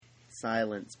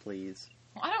silence, please.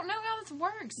 Well, I don't know how this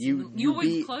works. You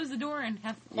always close the door and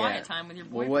have quiet time with your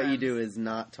boyfriend. Well, what you do is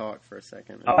not talk for a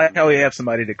second. I like how we have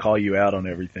somebody to call you out on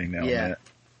everything now. Yeah. Matt.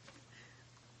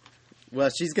 Well,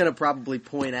 she's going to probably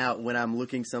point out when I'm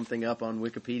looking something up on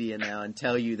Wikipedia now and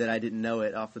tell you that I didn't know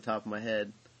it off the top of my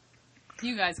head.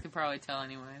 You guys could probably tell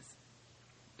anyways.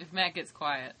 If Matt gets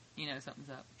quiet, you know something's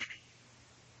up.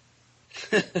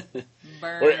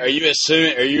 Wait,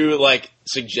 are you like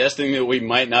suggesting that we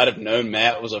might not have known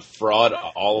Matt was a fraud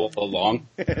all along?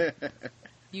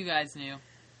 You guys knew.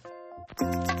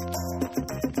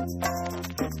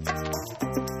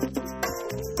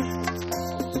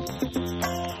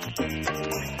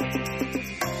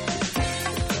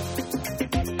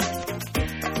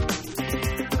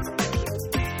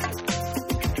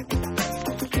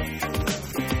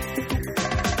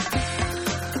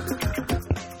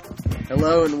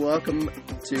 Hello and welcome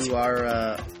to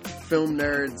our Film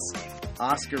Nerds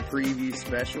Oscar preview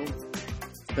special.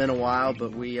 It's been a while,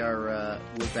 but we're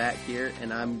back here,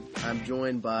 and I'm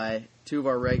joined by two of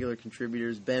our regular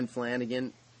contributors, Ben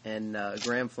Flanagan and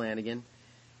Graham Flanagan,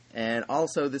 and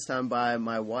also this time by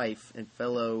my wife and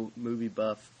fellow movie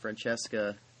buff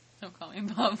Francesca. Don't call me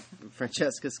buff.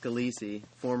 Francesca Scalisi,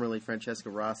 formerly Francesca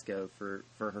Roscoe, for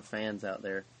her fans out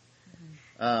there.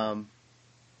 Mm-hmm.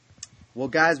 Well,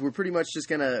 guys, we're pretty much just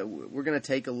gonna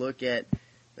take a look at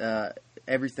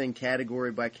everything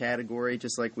category by category,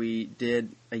 just like we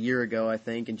did a year ago, I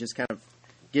think, and just kind of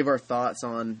give our thoughts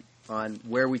on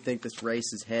where we think this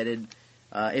race is headed.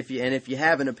 If you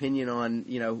have an opinion on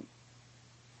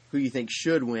who you think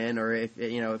should win, or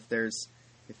if there's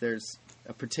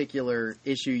a particular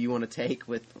issue you want to take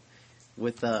with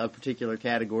a particular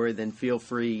category, then feel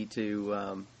free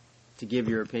to give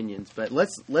your opinions. But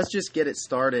let's just get it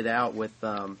started out with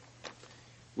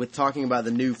talking about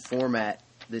the new format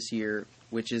this year,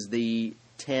 which is the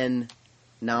 10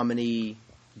 nominee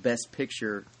Best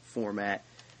Picture format.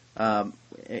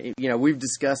 We've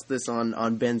discussed this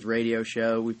on Ben's radio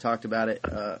show. We've talked about it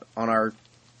on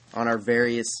our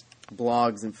various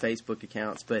blogs and Facebook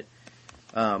accounts. But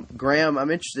Graham, I'm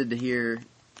interested to hear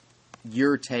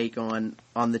your take on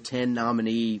the 10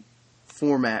 nominee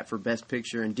format for Best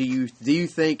Picture, and do you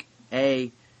think,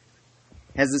 A,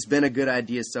 has this been a good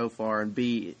idea so far, and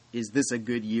B, is this a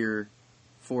good year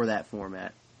for that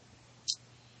format?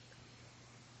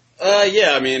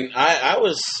 Yeah, I mean, I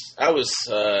was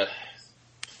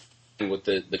with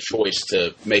the choice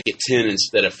to make it 10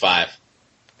 instead of 5.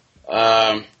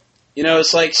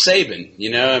 It's like Saban.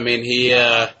 I mean, he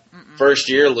first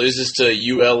year loses to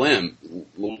ULM.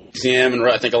 Louisiana, and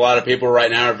I think a lot of people right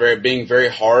now are being very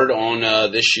hard on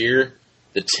this year,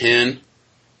 the 10.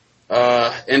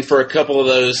 And for a couple of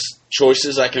those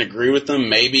choices, I can agree with them,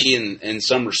 maybe in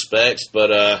some respects.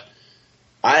 But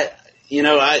I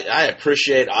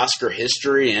appreciate Oscar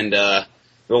history, and the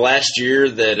last year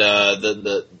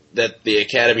that the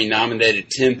Academy nominated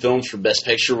 10 films for Best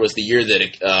Picture was the year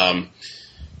that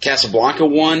Casablanca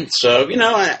won. So,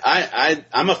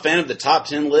 I'm a fan of the top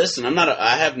 10 list, and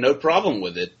I have no problem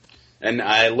with it. And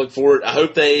I look forward, I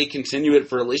hope they continue it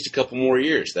for at least a couple more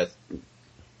years.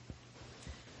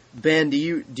 Ben, do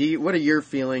you what are your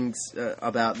feelings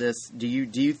about this? Do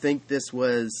you think this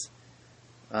was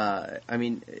I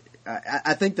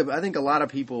think a lot of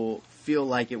people feel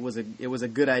like it was a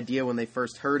good idea when they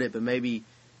first heard it, but maybe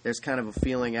there's kind of a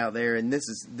feeling out there, and this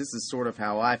is sort of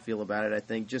how I feel about it. I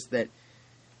think just that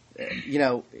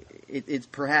it's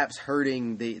perhaps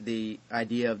hurting the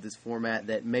idea of this format,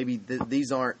 that maybe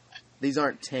these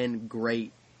aren't 10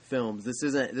 great films. This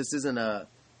isn't a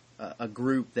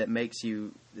group that makes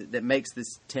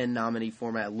this 10 nominee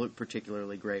format look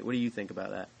particularly great. What do you think about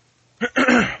that?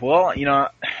 Well,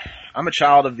 I'm a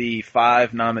child of the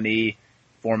 5 nominee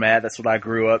format. That's what I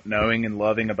grew up knowing and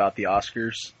loving about the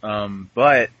Oscars.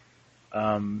 But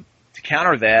to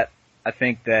counter that, I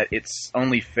think that it's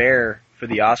only fair for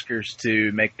the Oscars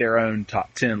to make their own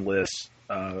top 10 lists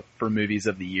for movies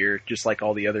of the year, just like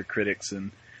all the other critics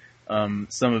and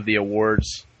some of the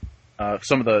awards,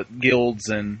 some of the guilds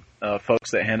and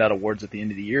folks that hand out awards at the end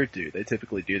of the year do. They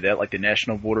typically do that, like the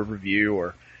National Board of Review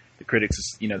or the critics,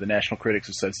 the National Critics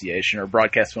Association or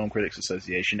Broadcast Film Critics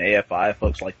Association, AFI,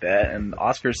 folks like that. And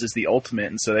Oscars is the ultimate,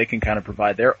 and so they can kind of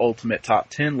provide their ultimate top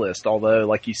 10 list. Although,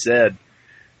 like you said,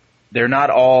 they're not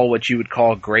all what you would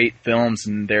call great films,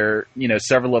 and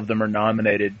several of them are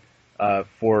nominated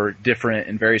for different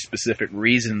and very specific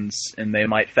reasons, and they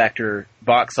might factor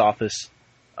box office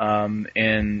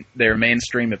and their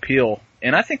mainstream appeal.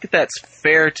 And I think that that's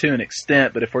fair to an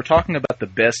extent, but if we're talking about the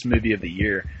best movie of the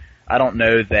year, I don't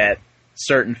know that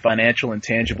certain financial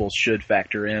intangibles should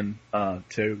factor in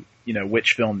to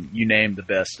which film you named the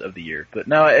best of the year. But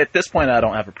no, at this point, I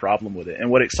don't have a problem with it. And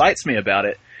what excites me about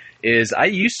it is I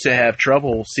used to have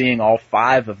trouble seeing all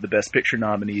 5 of the Best Picture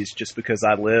nominees just because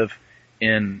I live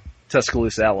in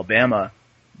Tuscaloosa, Alabama.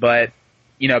 But,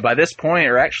 by this point,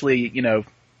 or actually,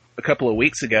 a couple of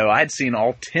weeks ago, I'd seen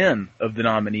all 10 of the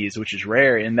nominees, which is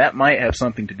rare. And that might have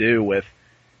something to do with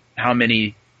how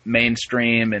many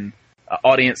mainstream and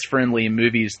audience-friendly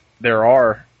movies there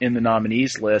are in the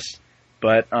nominees list.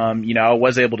 But, I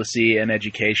was able to see An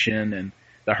Education and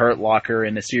The Hurt Locker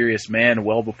and A Serious Man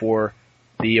well before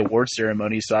the award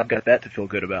ceremony, so I've got that to feel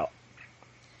good about.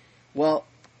 Well,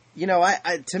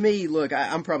 to me, look,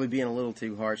 I'm probably being a little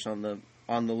too harsh on the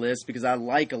list because I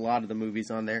like a lot of the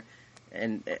movies on there,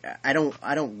 and I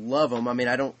don't love them. I mean,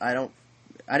 I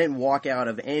didn't walk out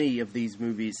of any of these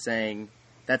movies saying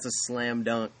that's a slam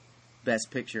dunk Best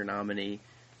Picture nominee.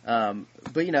 But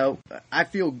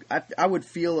I would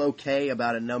feel okay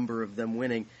about a number of them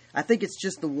winning. I think it's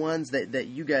just the ones that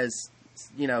you guys,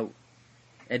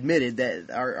 admitted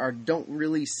that don't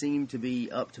really seem to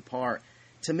be up to par.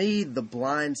 To me, The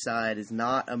Blind Side is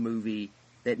not a movie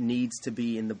that needs to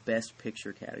be in the Best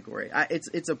Picture category.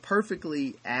 It's a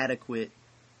perfectly adequate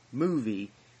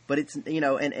movie, but it's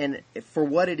and for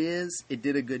what it is, it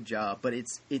did a good job. But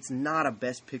it's not a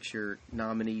Best Picture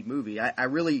nominee movie. I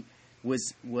really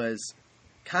was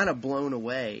kind of blown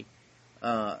away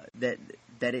that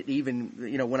it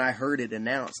even when I heard it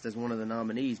announced as one of the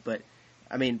nominees. But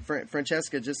I mean,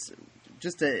 Francesca, just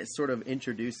to sort of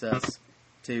introduce us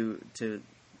to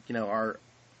our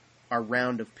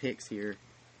round of picks here.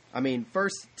 I mean,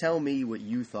 first tell me what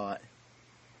you thought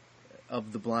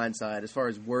of The Blind Side as far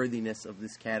as worthiness of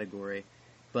this category,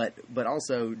 but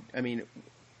also, I mean,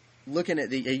 looking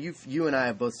at you and I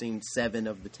have both seen 7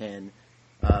 of the 10.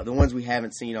 The ones we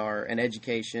haven't seen are An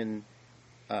Education,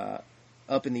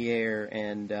 Up in the Air,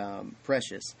 and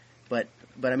Precious. But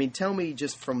I mean, tell me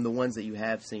just from the ones that you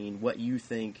have seen what you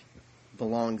think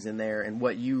belongs in there, and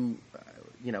what you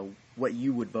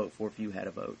would vote for if you had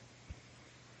a vote.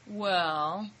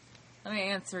 Well, let me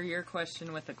answer your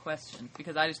question with a question,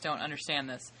 because I just don't understand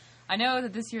this. I know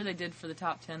that this year they did for the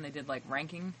top 10, they did like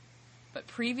ranking, but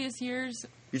previous years...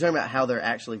 You're talking about how they're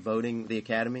actually voting the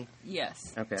Academy? Yes.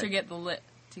 Okay. To get the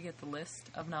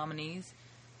list of nominees.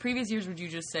 Previous years, would you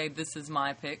just say, this is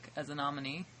my pick as a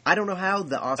nominee? I don't know how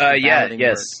the Oscar balloting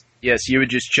works. Yes, you would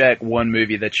just check one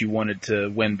movie that you wanted to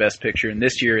win Best Picture, and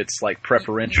this year it's like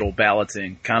preferential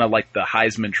balloting, kind of like the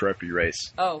Heisman Trophy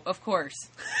race. Oh, of course.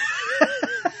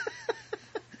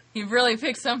 You've really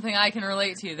picked something I can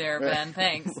relate to there, Ben.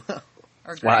 Thanks.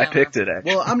 That's why I picked it,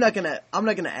 actually. Well, I'm not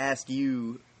gonna ask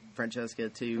you, Francesca,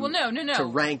 to to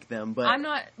rank them, but I'm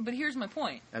not. But here's my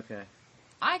point. Okay.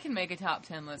 I can make a top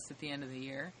 10 list at the end of the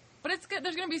year, but it's good.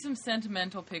 There's going to be some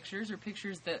sentimental pictures or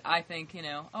pictures that I think,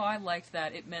 I liked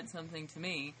that. It meant something to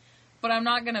me. But I'm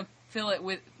not going to fill it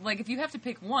with, like, if you have to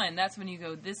pick one, that's when you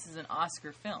go, this is an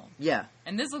Oscar film. Yeah.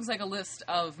 And this looks like a list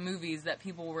of movies that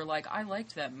people were like, I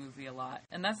liked that movie a lot.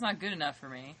 And that's not good enough for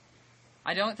me.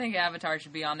 I don't think Avatar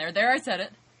should be on there. There, I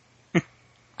said it.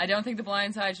 I don't think The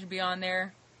Blind Side should be on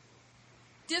there.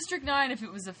 District 9, if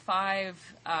it was a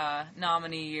 5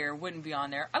 nominee year, wouldn't be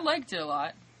on there. I liked it a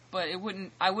lot, but I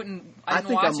wouldn't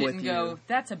watch it and go,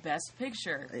 that's a Best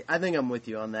Picture. I think I'm with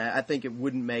you on that. I think it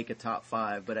wouldn't make a top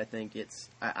 5, but I think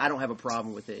I don't have a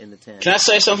problem with it in the 10. Can I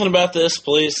say something about this,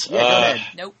 please? Yeah, go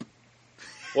ahead. Nope.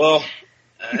 Well,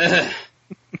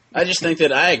 I just think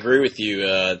that I agree with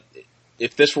you.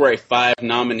 If this were a 5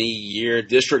 nominee year,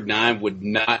 District 9 would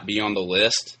not be on the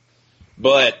list.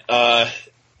 But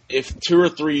if 2 or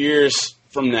 3 years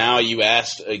from now you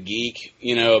asked a geek,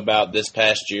 about this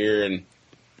past year and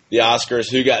the Oscars,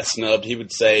 who got snubbed, he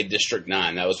would say District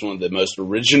 9. That was one of the most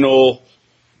original,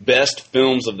 best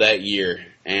films of that year.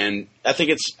 And I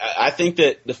think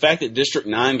that the fact that District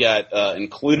 9 got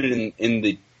included in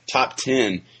the top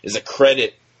 10 is a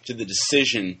credit to the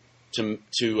decision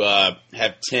to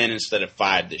have 10 instead of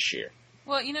 5 this year.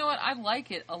 Well, you know what? I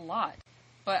like it a lot.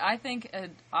 But I think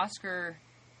an Oscar,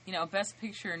 Best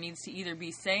Picture needs to either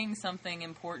be saying something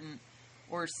important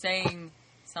or saying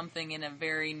something in a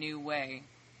very new way.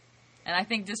 And I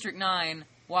think District 9,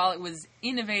 while it was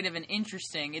innovative and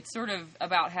interesting, it sort of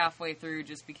about halfway through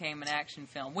just became an action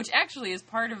film, which actually is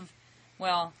part of,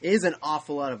 it is an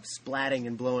awful lot of splatting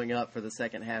and blowing up for the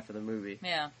second half of the movie.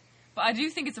 Yeah. But I do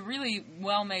think it's a really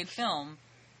well-made film,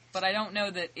 but I don't know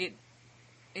that it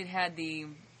had the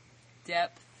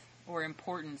depth or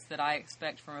importance that I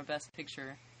expect from a Best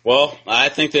Picture. Well, I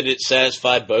think that it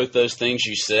satisfied both those things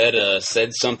you said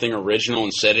something original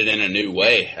and said it in a new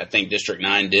way. I think District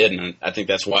 9 did, and I think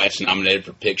that's why it's nominated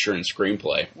for picture and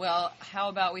screenplay. Well, how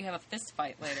about we have a fist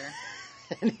fight later?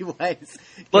 Anyways.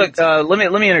 Look, let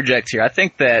me interject here. I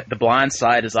think that The Blind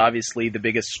Side is obviously the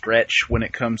biggest stretch when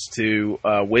it comes to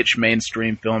which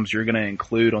mainstream films you're going to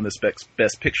include on this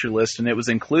best picture list, and it was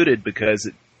included because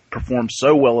it performed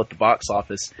so well at the box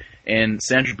office, and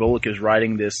Sandra Bullock is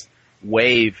riding this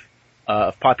wave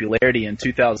of popularity in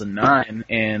 2009,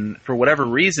 and for whatever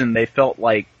reason, they felt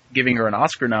like giving her an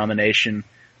Oscar nomination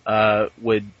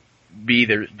would be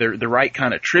the right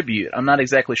kind of tribute. I'm not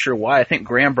exactly sure why. I think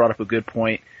Graham brought up a good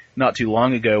point not too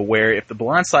long ago, where if The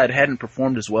Blind Side hadn't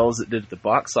performed as well as it did at the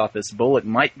box office, Bullock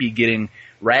might be getting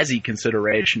Razzie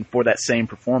consideration for that same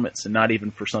performance and not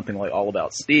even for something like All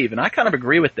About Steve. And I kind of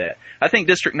agree with that. I think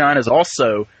District 9 is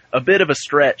also a bit of a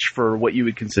stretch for what you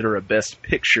would consider a Best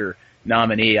Picture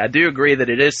nominee. I do agree that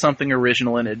it is something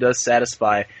original and it does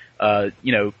satisfy,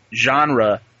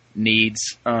 genre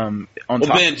needs. Ben,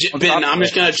 I'm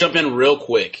just going to jump in real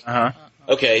quick. Uh-huh.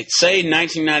 Okay, say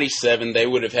 1997, they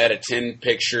would have had a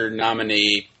 10-picture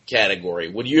nominee category.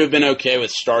 Would you have been okay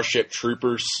with Starship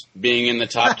Troopers being in the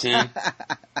top 10? No.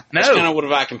 That's kind of what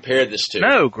have I compared this to.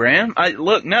 No, Graham.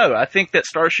 I think that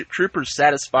Starship Troopers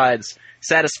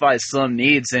satisfies some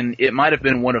needs, and it might have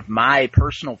been one of my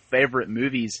personal favorite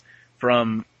movies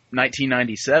from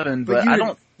 1997. But I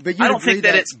don't think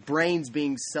that it's brains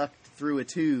being sucked through a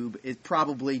tube. It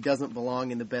probably doesn't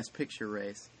belong in the Best Picture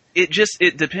race.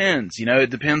 It depends. It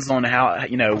depends on how,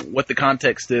 what the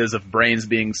context is of brains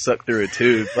being sucked through a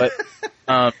tube. But,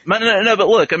 but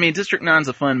look, I mean, District 9's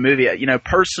a fun movie.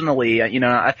 Personally,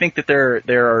 I think that there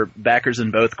are backers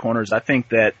in both corners. I think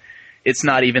that it's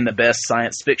not even the best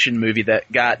science fiction movie that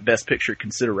got Best Picture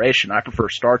consideration. I prefer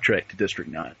Star Trek to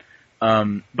District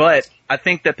 9. But I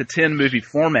think that the 10 movie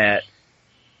format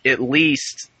at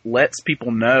least lets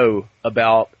people know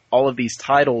about all of these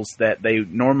titles that they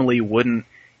normally wouldn't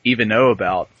even know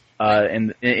about.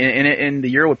 And the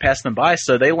year would pass them by,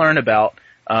 so they learn about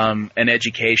an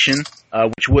Education,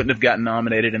 which wouldn't have gotten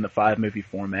nominated in the 5 movie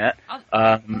format.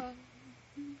 Go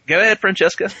ahead,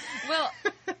 Francesca. Well,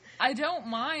 I don't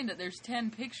mind that there's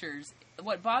 10 pictures.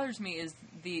 What bothers me is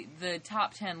the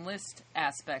top 10 list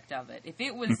aspect of it. If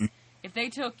it was, if they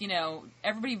took,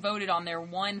 everybody voted on their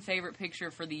one favorite picture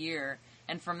for the year,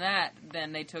 and from that,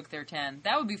 then they took their 10,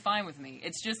 that would be fine with me.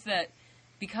 It's just that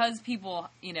because people,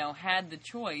 had the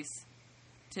choice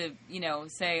to,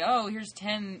 say, oh, here's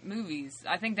 10 movies,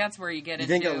 I think that's where you get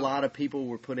into... You think a lot of people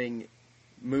were putting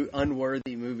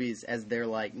unworthy movies as their,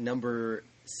 number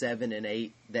 7 and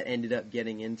 8 that ended up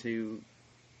getting into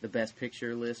the Best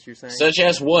Picture list, you're saying? Such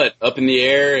as what? Up in the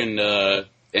Air and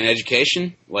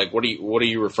Education? What are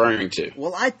you referring to?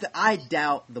 Well, I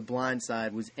doubt The Blind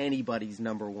Side was anybody's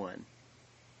number 1.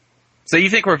 So you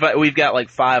think we've got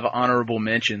 5 honorable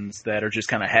mentions that are just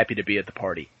kind of happy to be at the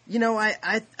party?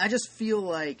 I just feel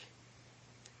like,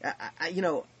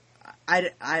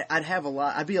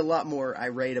 I'd be a lot more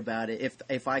irate about it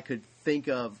if I could think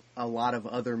of a lot of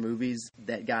other movies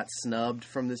that got snubbed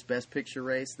from this Best Picture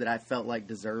race that I felt like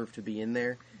deserved to be in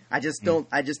there. I just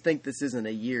think this isn't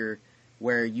a year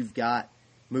where you've got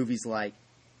movies like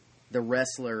The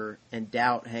Wrestler and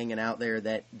Doubt hanging out there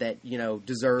that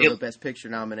deserve a Best Picture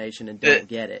nomination and don't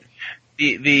get it.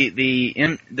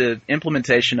 The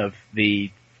implementation of the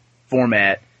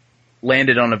format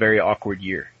landed on a very awkward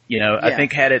year. I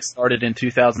think had it started in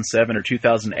 2007 or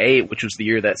 2008, which was the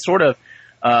year that sort of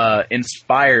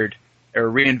inspired or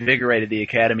reinvigorated the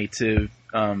Academy to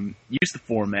use the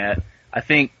format, I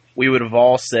think we would have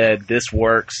all said this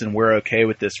works and we're okay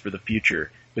with this for the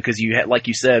future. Because you had, like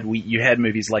you said, you had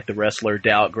movies like The Wrestler,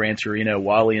 Doubt, Gran Torino,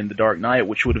 WALL-E, and The Dark Knight,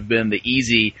 which would have been the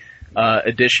easy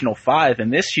additional 5.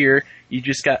 And this year, you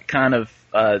just got kind of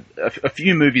a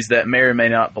few movies that may or may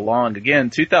not belong. Again,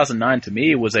 2009 to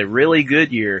me was a really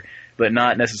good year, but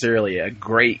not necessarily a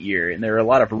great year. And there are a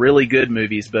lot of really good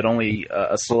movies, but only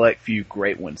a select few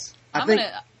great ones. Go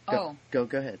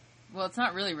ahead. Well, it's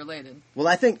not really related. Well,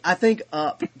 I think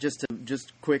Up,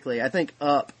 just quickly, I think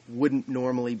Up wouldn't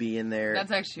normally be in there.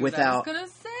 That's actually what I was going to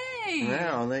say.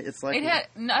 Wow, it's like... I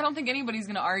don't think anybody's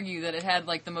going to argue that it had,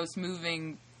 the most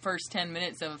moving first 10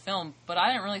 minutes of a film, but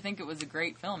I didn't really think it was a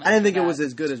great film. I didn't think it was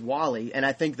as good as WALL-E, and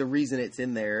I think the reason it's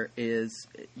in there is,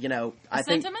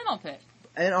 sentimental pick.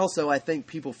 And also, I think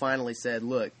people finally said,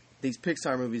 look, these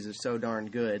Pixar movies are so darn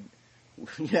good.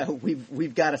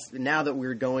 We've got to, now that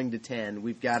we're going to 10,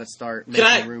 we've got to start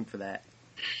making room for that.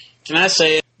 Can I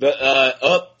say that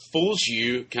Up fools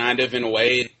you kind of in a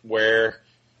way where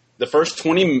the first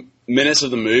 20 minutes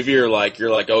of the movie are like, you're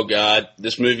like, oh God,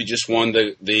 this movie just won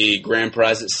the grand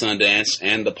prize at Sundance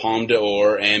and the Palme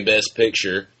d'Or and Best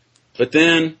Picture. But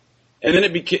then, and then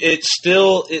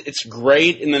it's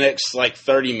great in the next like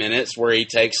 30 minutes where he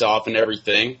takes off and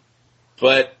everything.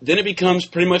 But then it becomes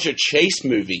pretty much a chase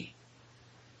movie.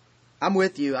 I'm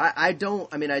with you. I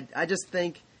just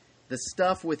think the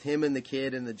stuff with him and the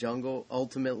kid in the jungle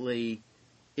ultimately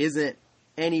isn't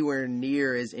anywhere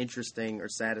near as interesting or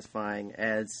satisfying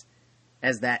as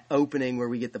that opening where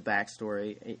we get the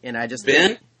backstory. And I just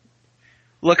Ben?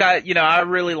 Look, I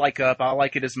really like Up. I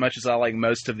like it as much as I like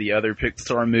most of the other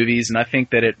Pixar movies, and I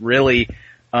think that it really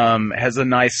has a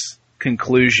nice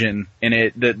conclusion in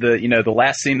it. The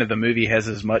last scene of the movie has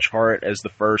as much heart as the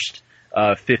first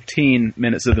 15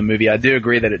 minutes of the movie. I do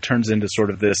agree that it turns into sort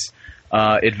of this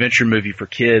adventure movie for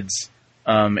kids,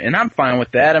 and I'm fine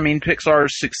with that. I mean, Pixar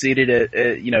succeeded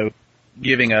at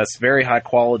giving us very high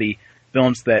quality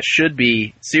films that should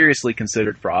be seriously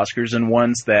considered for Oscars, and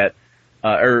ones that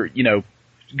are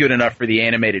good enough for the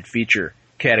animated feature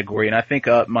category. And I think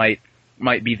Up might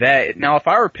be that. Now, if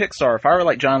I were Pixar, if I were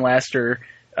like John Lasseter,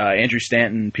 Andrew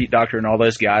Stanton, Pete Docter, and all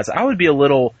those guys, I would be a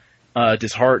little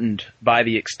disheartened by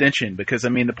the extension, because I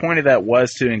mean the point of that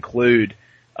was to include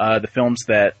the films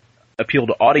that appeal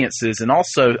to audiences, and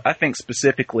also I think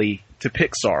specifically to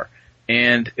Pixar.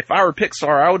 And if I were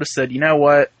Pixar, I would have said, you know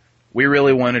what, we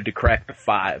really wanted to crack the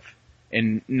 5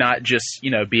 and not just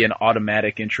be an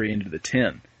automatic entry into the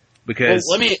 10, because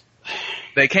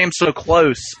they came so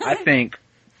close. I think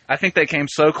they came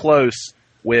so close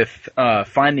with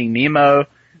Finding Nemo,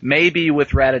 maybe with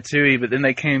Ratatouille, but then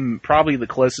they came probably the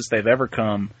closest they've ever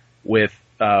come with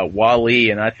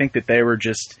WALL-E, and I think that they were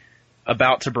just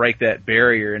about to break that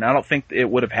barrier, and I don't think it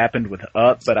would have happened with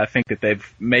Up, but I think that they've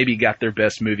maybe got their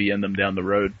best movie in them down the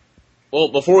road. Well,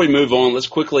 before we move on, let's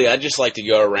quickly, I'd just like to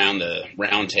go around the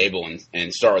round table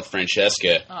and start with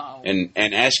Francesca and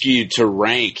ask you to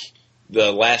rank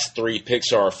the last 3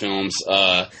 Pixar films,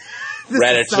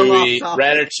 Ratatouille,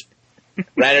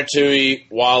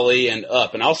 WALL-E, and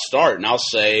Up. And I'll start, and I'll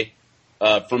say,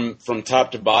 from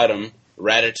top to bottom,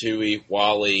 Ratatouille,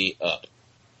 WALL-E, Up.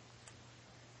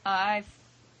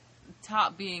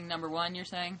 Top being number 1, you're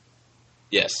saying?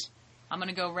 Yes. I'm going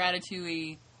to go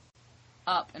Ratatouille,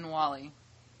 Up, and WALL-E.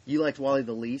 You liked WALL-E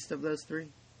the least of those 3?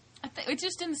 It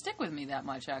just didn't stick with me that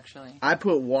much, actually. I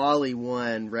put WALL-E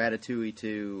 1, Ratatouille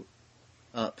 2,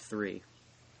 Up 3. Food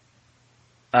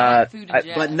and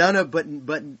jazz. But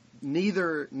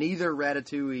neither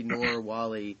Ratatouille nor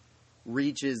WALL-E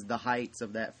reaches the heights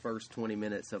of that first 20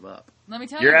 minutes of Up. Let me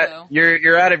tell you, though.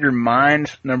 You're out of your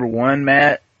mind, number 1,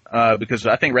 Matt, because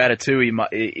I think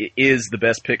Ratatouille is the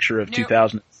best picture of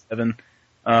 2007.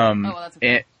 That's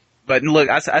okay. But look,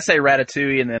 I say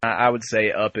Ratatouille, and then I would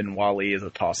say Up and WALL-E is a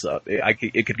toss-up.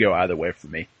 It could go either way for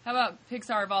me. How about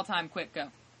Pixar of all time? Quick, go.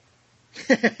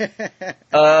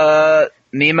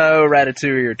 Nemo,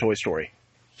 Ratatouille, or Toy Story?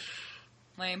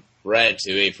 Lame.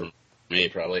 Ratatouille for me,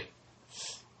 probably.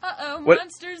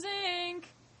 Monsters, Inc.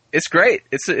 It's great.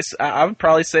 I would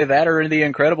probably say that, or The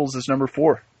Incredibles is number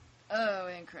 4. Oh,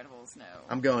 Incredibles, no.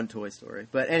 I'm going Toy Story.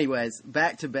 But anyways,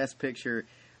 back to Best Picture.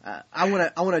 I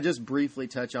want to just briefly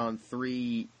touch on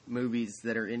 3 movies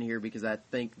that are in here, because I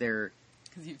think they're...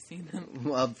 Because you've seen them.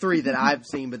 Well, 3 that I've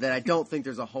seen, but that I don't think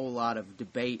there's a whole lot of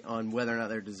debate on whether or not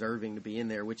they're deserving to be in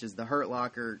there, which is The Hurt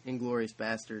Locker, Inglourious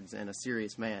Bastards, and A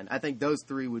Serious Man. I think those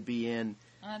 3 would be in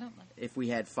if we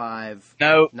had 5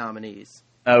 nominees.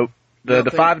 No.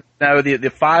 The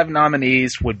 5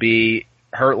 nominees would be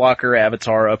Hurt Locker,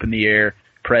 Avatar, Up in the Air,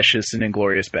 Precious, and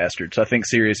Inglourious Bastards. I think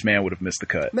Serious Man would have missed the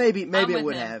cut. Maybe it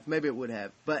would have. Maybe it would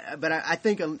have. But I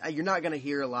think you're not going to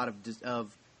hear a lot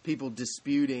of people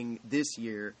disputing this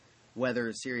year whether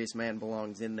A Serious Man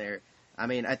belongs in there. I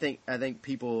mean, I think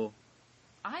people.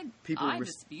 I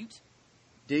dispute.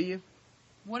 Do you?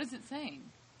 What is it saying?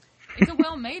 It's a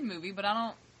well-made movie, but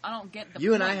I don't get the.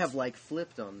 You point. and I have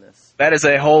flipped on this. That is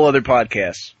a whole other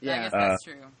podcast. Yeah, I guess that's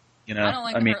true. I don't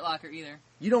like The Hurt Locker either.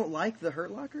 You don't like The Hurt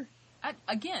Locker?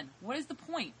 Again, what is the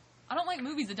point? I don't like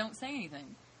movies that don't say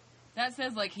anything. That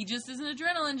says, he just is an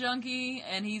adrenaline junkie,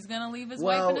 and he's going to leave his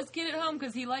wife and his kid at home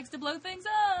because he likes to blow things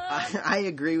up. I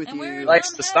agree with you. He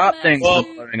likes to stop things well,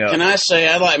 from blowing up. Can I say,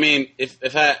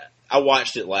 if I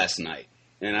watched it last night,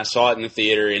 and I saw it in the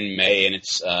theater in May, and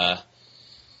it's and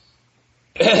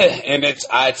it's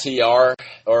ITR,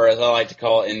 or as I like to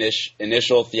call it,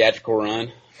 initial theatrical run.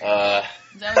 Is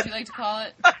that what you like to call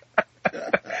it?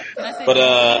 But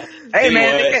hey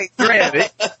anyway. man,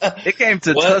 it came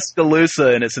to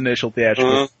Tuscaloosa in its initial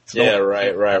theatrical. Yeah,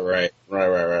 right.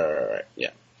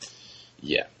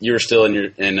 Yeah. You were still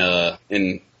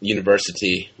in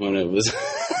university when it was.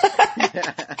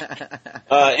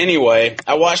 Anyway,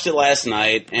 I watched it last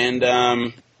night, and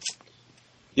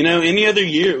any other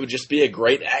year it would just be a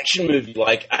great action movie.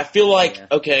 Like, I feel like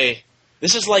okay,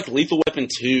 this is like Lethal Weapon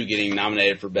 2 getting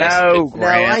nominated for best. No, No,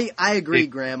 Graham. I agree,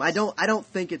 Graham. I don't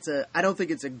think it's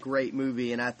a great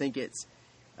movie, and I think it's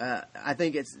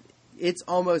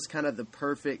almost kind of the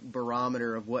perfect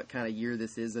barometer of what kind of year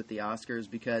this is at the Oscars,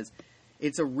 because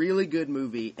it's a really good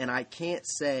movie, and I can't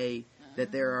say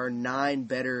that there are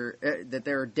that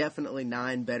there are definitely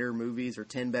 9 better movies or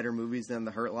 10 better movies than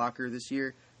The Hurt Locker this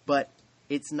year, but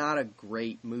it's not a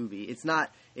great movie. It's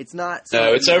not.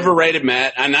 No, it's overrated,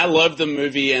 Matt. And I love the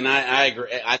movie, and I agree.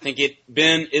 I think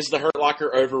Ben, is The Hurt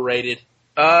Locker overrated?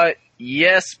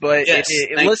 Yes, but Yes,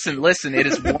 listen. It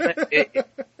is one.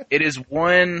 It is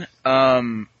one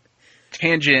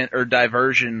tangent or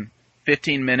diversion,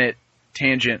 15-minute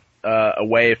tangent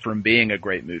away from being a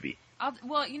great movie.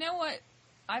 Well, you know what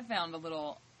I found a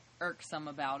little irksome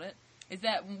about it is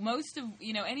that most of,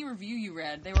 any review you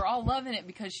read, they were all loving it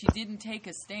because she didn't take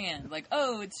a stand. Like,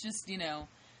 oh, it's just,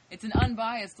 it's an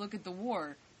unbiased look at the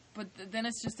war. But then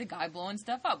it's just a guy blowing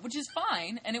stuff up, which is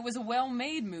fine, and it was a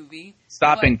well-made movie.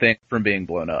 Stopping things from being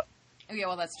blown up. Oh, yeah,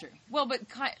 well, that's true. Well, but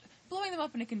blowing them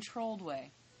up in a controlled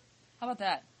way. How about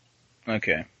that?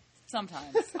 Okay.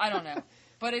 Sometimes. I don't know.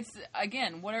 But it's,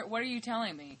 again, what are you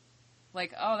telling me?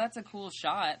 Like, oh, that's a cool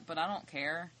shot, but I don't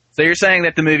care. So you're saying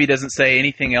that the movie doesn't say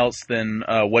anything else than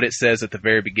what it says at the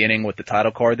very beginning with the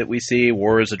title card that we see,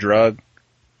 war is a drug?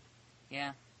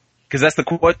 Yeah. Because that's the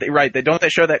quote, right? Don't they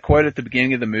show that quote at the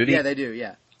beginning of the movie? Yeah, they do,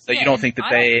 yeah. So you don't think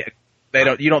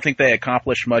that you don't think they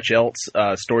accomplished much else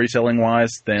storytelling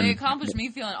wise than they accomplished me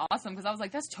feeling awesome because I was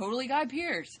like, that's totally Guy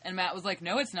Pearce, and Matt was like,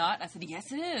 no, it's not. I said,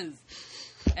 yes, it is.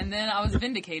 And then I was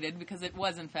vindicated because it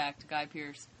was in fact Guy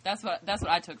Pearce. That's what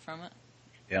I took from it.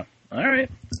 Yeah. All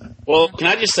right. Well, can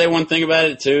I just say one thing about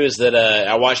it too? Is that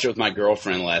I watched it with my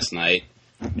girlfriend last night,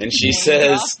 and she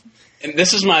says, and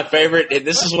this is my favorite.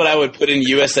 This is what I would put in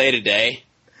USA Today.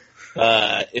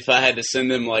 If I had to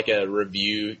send them like a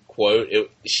review quote,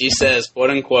 she says, quote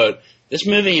unquote, "This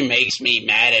movie makes me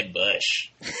mad at Bush."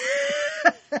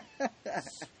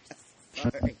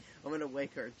 Sorry, I'm going to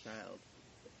wake our child.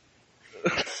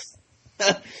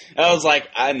 I was like,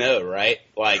 I know, right?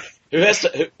 Like,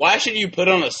 why should you put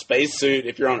on a spacesuit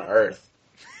if you're on Earth?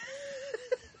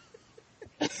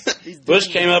 Bush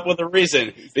came up with a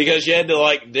reason, because you had to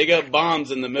like dig up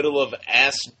bombs in the middle of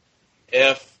ass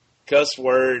cuss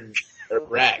word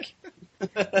Iraq.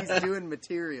 He's doing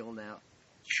material now.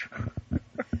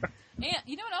 And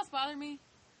you know what else bothered me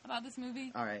about this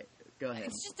movie? All right, go ahead.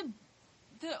 It's just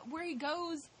where he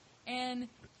goes and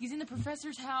he's in the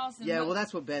professor's house. And well,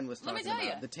 that's what Ben was talking Let me tell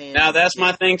about. you. The tan. Now, that's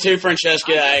my thing too,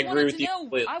 Francesca. I agree with you.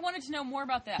 I wanted to know more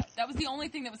about that. That was the only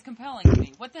thing that was compelling to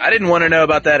me. What the I didn't want to know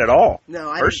about that at all.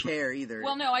 No, I didn't care either.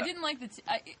 Well, no, I didn't like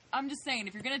I'm just saying,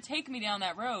 if you're going to take me down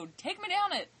that road, take me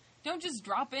down it. Don't just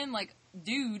drop in like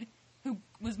dude who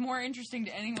was more interesting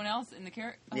to anyone else in the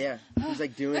character. Yeah, he's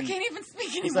like doing. I can't even speak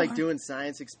anymore. He's like doing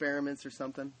science experiments or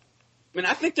something. I mean,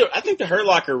 I think the Hurt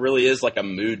Locker really is like a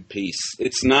mood piece.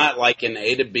 It's not like an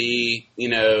A to B,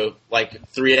 like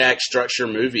 3-act structure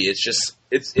movie. It's just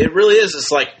it really is.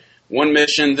 It's like one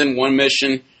mission, then one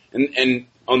mission, and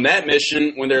on that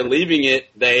mission, when they're leaving it,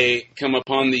 they come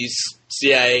upon these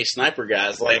CIA sniper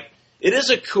guys. Like, it is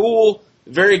a cool,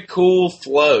 very cool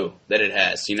flow that it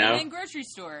has. And then grocery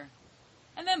store,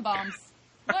 and then bombs.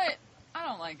 What? I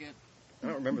don't like it. I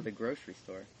don't remember the grocery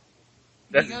store.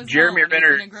 That's Jeremy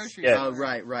Renner. Yeah. Oh,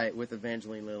 right, with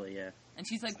Evangeline Lilly, yeah. And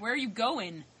she's like, where are you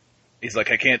going? He's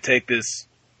like, I can't take this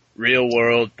real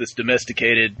world, this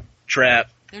domesticated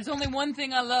trap. There's only one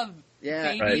thing I love, yeah,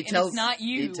 baby, right. and it's not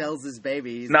you. He tells his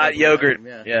baby. He's not yogurt.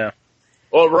 Yeah.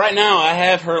 Well, right now, I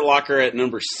have Hurt Locker at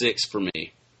number 6 for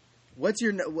me. What's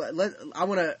your? I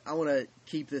want to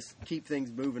keep things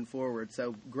moving forward.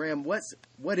 So, Graham,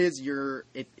 what is your?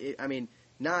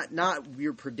 Not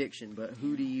your prediction, but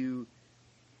who do you?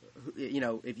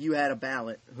 If you had a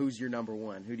ballot, who's your number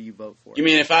one? Who do you vote for? You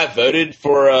mean if I voted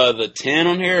for the 10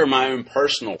 on here, or my own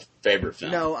personal favorite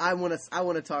film? No, I want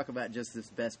to talk about just this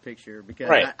Best Picture because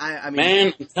right. I mean,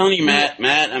 man, I'm telling you, Matt.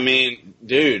 I mean,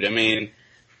 dude. I mean,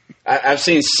 I've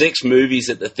seen 6 movies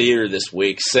at the theater this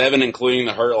week, 7 including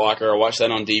The Hurt Locker. I watched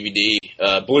that on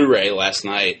DVD, Blu-ray last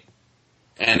night,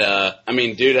 and I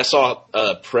mean, dude, I saw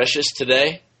Precious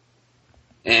today,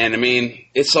 and I mean,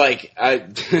 it's like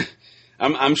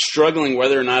I'm struggling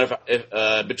whether or not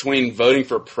if between voting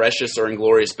for Precious or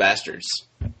Inglourious Bastards.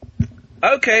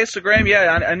 Okay, so Graham,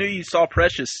 yeah, I knew you saw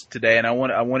Precious today, and I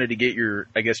wanted to get your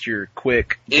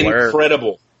quick blurb.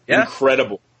 Incredible, yeah?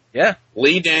 Incredible. Yeah.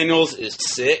 Lee Daniels is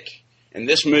sick, and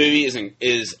this movie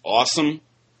is awesome,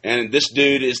 and this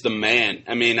dude is the man.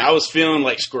 I mean, I was feeling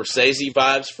like Scorsese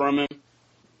vibes from him,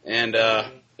 and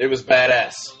it was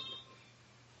badass.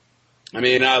 I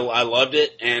mean, I loved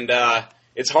it, and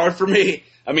it's hard for me.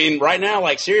 I mean, right now,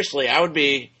 like, seriously, I would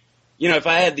be, if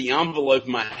I had the envelope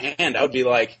in my hand, I would be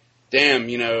like, damn,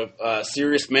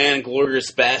 Serious Man,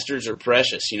 Glorious Bastards are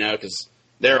precious, because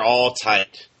they're all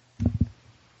tight.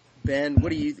 Ben,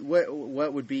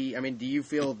 what would be? I mean, do you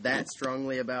feel that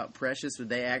strongly about Precious? Would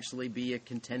they actually be a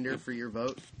contender for your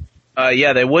vote?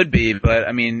 Yeah, they would be, but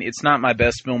I mean, it's not my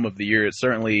best film of the year. It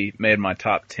certainly made my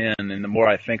top 10, and the more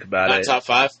I think about Not it, top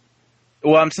 5.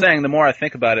 Well, I'm saying the more I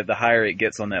think about it, the higher it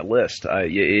gets on that list.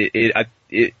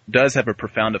 It does have a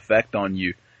profound effect on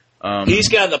you. He's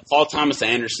got the Paul Thomas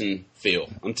Anderson feel.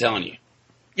 I'm telling you.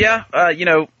 Yeah,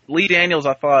 Lee Daniels,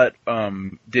 I thought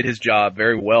did his job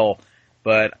very well,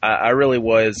 but I really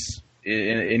was,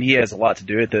 and he has a lot to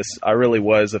do with this. I really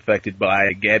was affected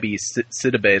by Gabby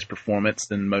Sidibe's performance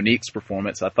and Monique's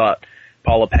performance. I thought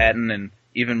Paula Patton and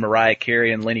even Mariah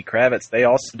Carey and Lenny Kravitz, they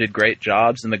also did great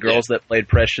jobs, and the girls that played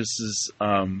Precious's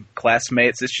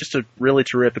classmates, it's just a really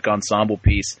terrific ensemble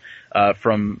piece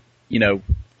from,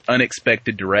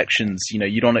 unexpected directions.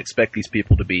 You don't expect these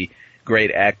people to be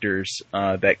great actors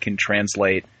that can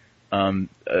translate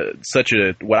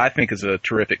what I think is a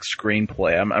terrific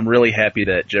screenplay. I'm really happy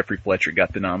that Jeffrey Fletcher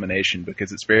got the nomination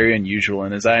because it's very unusual,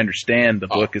 and as I understand, the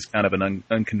book is kind of an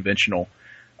unconventional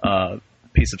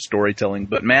piece of storytelling.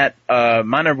 But Matt,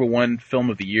 my number one film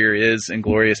of the year is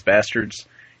Inglourious Bastards.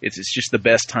 It's just the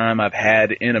best time I've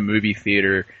had in a movie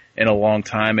theater in a long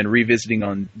time, and revisiting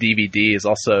on DVD is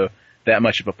also that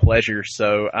much of a pleasure.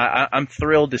 So I'm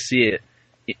thrilled to see it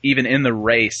even in the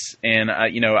race, and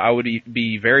I would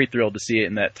be very thrilled to see it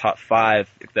in that top 5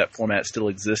 if that format still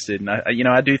existed. And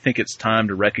I do think it's time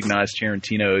to recognize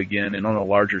Tarantino again, and on a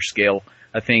larger scale.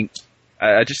 I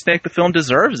just think the film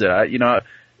deserves it.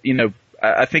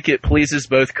 I think it pleases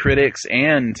both critics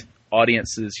and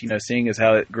audiences, seeing as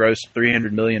how it grossed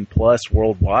 300 million plus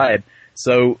worldwide.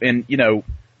 So, and,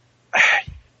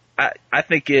 I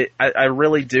think I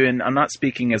really do, and I'm not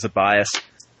speaking as a biased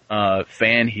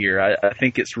fan here. I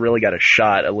think it's really got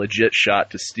a legit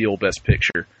shot to steal Best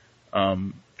Picture,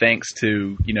 thanks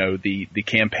to, the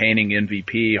campaigning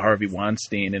MVP, Harvey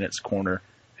Weinstein, in its corner,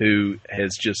 who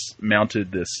has just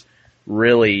mounted this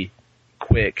really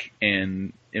quick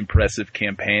and impressive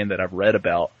campaign that I've read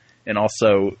about. And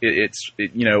also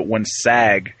when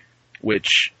SAG,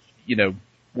 which,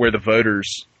 where the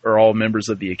voters are all members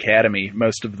of the Academy,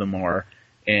 most of them are,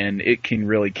 and it can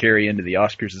really carry into the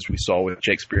Oscars, as we saw with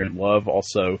Shakespeare in Love,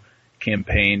 also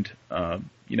campaigned,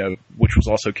 which was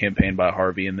also campaigned by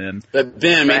Harvey. And then, but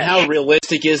Ben, how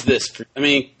realistic is this?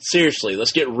 Seriously,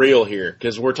 let's get real here,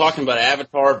 because we're talking about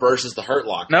Avatar versus The Hurt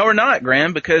Locker. No, we're not,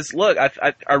 Graham, because look,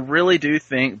 I really do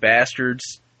think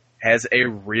Bastards has a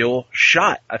real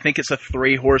shot. I think it's a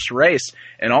 3-horse race.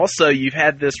 And also, you've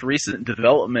had this recent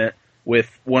development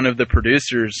with one of the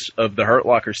producers of The Hurt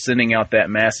Locker sending out that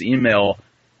mass email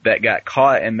that got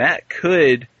caught, and that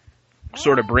could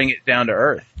sort of bring it down to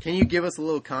earth. Can you give us a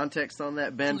little context on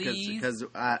that, Ben? Please. Because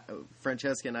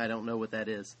Francesca and I don't know what that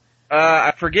is.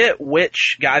 I forget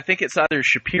which guy. I think it's either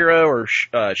Shapiro or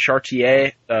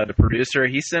Chartier, the producer.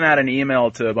 He sent out an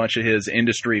email to a bunch of his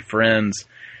industry friends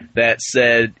that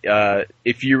said,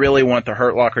 if you really want The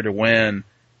Hurt Locker to win,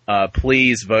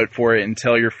 please vote for it and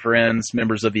tell your friends,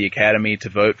 members of the Academy, to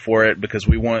vote for it, because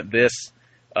we want this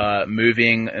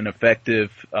moving and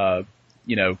effective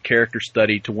character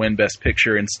study to win Best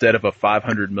Picture instead of a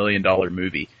 $500 million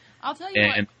movie. I'll tell you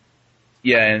what.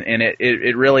 Yeah, and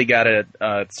it really got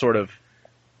a sort of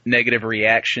negative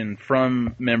reaction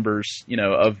from members,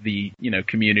 of the,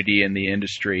 community and the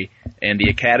industry. And the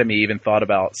Academy even thought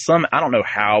about I don't know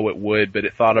how it would, but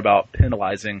it thought about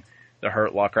penalizing The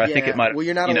Hurt Locker. I think it might. Well,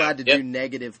 you're not allowed to do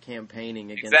negative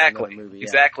campaigning against another movie. Yeah.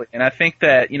 Exactly. And I think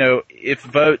that, if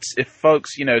folks,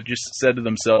 just said to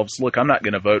themselves, look, I'm not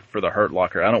going to vote for The Hurt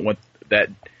Locker. I don't want that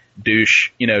douche,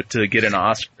 to get an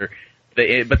Oscar.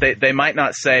 But they might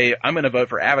not say, I'm going to vote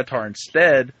for Avatar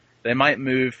instead. They might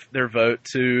move their vote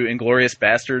to Inglourious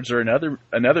Bastards or another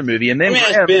movie. And then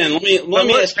let me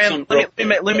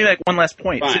make one last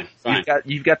point. Fine.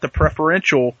 You've got the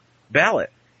preferential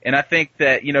ballot. And I think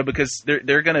that, because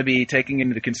they're going to be taking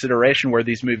into consideration where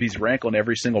these movies rank on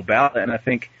every single ballot. And I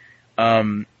think,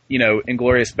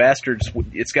 Inglourious Bastards,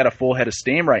 it's got a full head of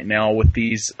steam right now with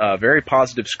these very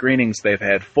positive screenings they've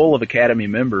had, full of Academy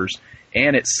members.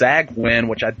 And its SAG win,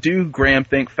 which I do, Graham,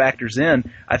 think factors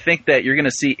in. I think that you're going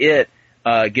to see it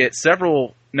get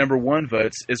several number 1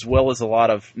 votes, as well as a lot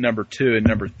of number 2 and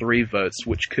number 3 votes,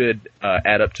 which could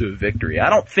add up to a victory. I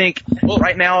don't think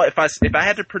right now, if I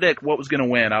had to predict what was going to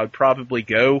win, I would probably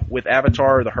go with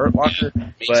Avatar or The Hurt Locker.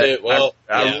 Me too. Well,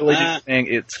 I really do think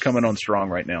it's coming on strong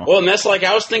right now. Well, and that's like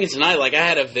I was thinking tonight. Like I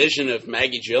had a vision of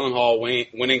Maggie Gyllenhaal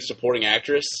winning supporting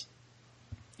actress,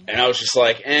 and I was just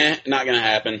like, not going to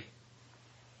happen.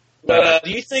 But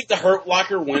do you think The Hurt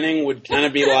Locker winning would kind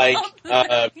of be like?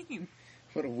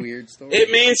 What a weird story.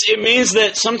 It means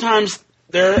that sometimes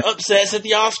there are upsets at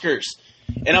the Oscars,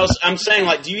 and I'm saying,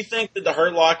 like, do you think that The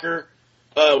Hurt Locker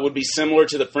would be similar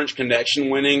to The French Connection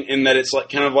winning in that it's like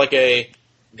kind of like a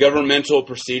governmental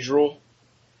procedural?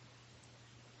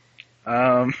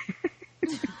 I'm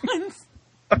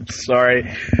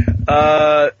sorry.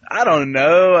 I don't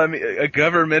know. I mean, a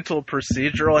governmental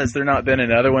procedural. Has there not been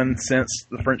another one since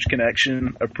The French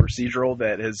Connection, a procedural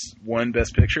that has won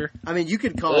Best Picture? I mean, you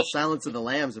could call Silence of the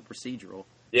Lambs a procedural.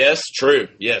 Yes, true.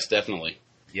 Yes, definitely.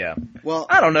 Yeah. Well,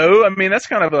 I don't know. I mean, that's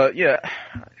kind of I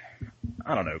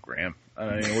don't know, Graham.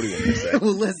 I mean, what do you want me to say?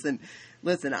 Well, listen.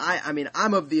 I mean,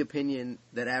 I'm of the opinion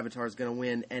that Avatar is going to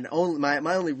win, and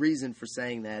my only reason for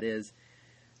saying that is,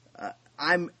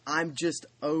 I'm just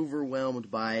overwhelmed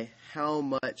by how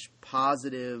many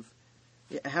positive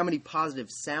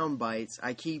sound bites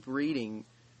I keep reading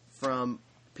from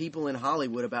people in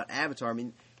Hollywood about Avatar. I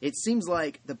mean, it seems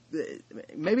like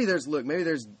maybe there's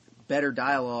better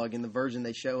dialogue in the version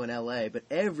they show in LA, but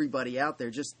everybody out there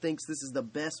just thinks this is the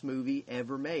best movie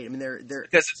ever made. I mean, they're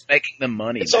because it's making them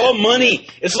money. It's all money.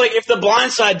 It's like if The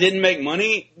Blind Side didn't make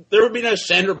money, there would be no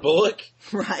Sandra Bullock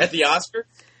at the Oscar.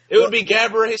 It would be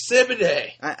Gabrielle Sidibe.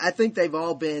 I think they've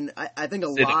all been. I think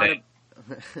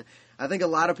I think a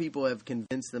lot of people have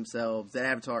convinced themselves that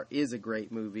Avatar is a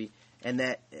great movie, and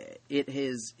that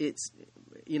it's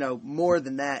more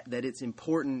than that it's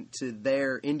important to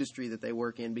their industry that they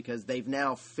work in, because they've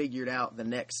now figured out the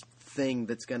next thing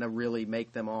that's going to really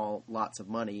make them all lots of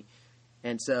money.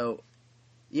 And so,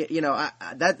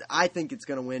 I think it's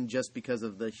going to win just because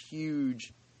of the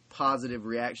huge positive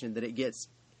reaction that it gets.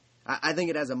 I think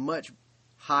it has a much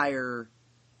higher,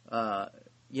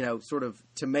 sort of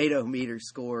tomato meter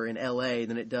score in LA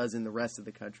than it does in the rest of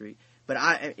the country. But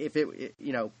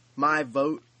my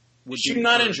vote would Did you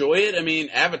not enjoy it? I mean,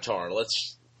 Avatar.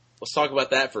 Let's talk about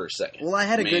that for a second. Well, I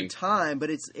had a good time, but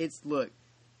it's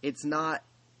not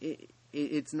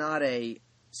a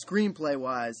screenplay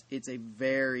wise. It's a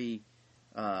very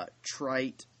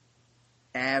trite,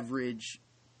 average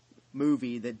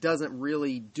movie that doesn't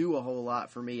really do a whole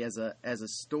lot for me as a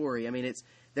story. I mean,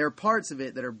 there are parts of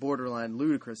it that are borderline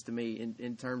ludicrous to me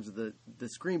in terms of the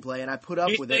screenplay, and I put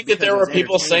up with it. Do you think that there were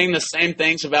people saying the same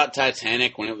things about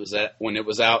Titanic when it was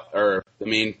out? Or I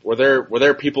mean, were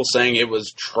there people saying it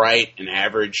was trite and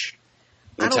average?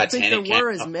 I don't think there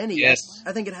were as many. Yes.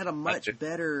 I think it had a much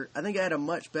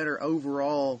better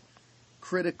overall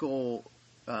critical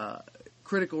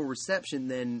reception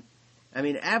than. I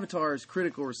mean, Avatar's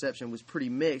critical reception was pretty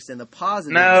mixed, and the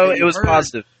positive. No, it was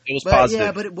positive. It was positive.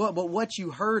 Yeah, but what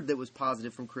you heard that was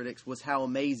positive from critics was how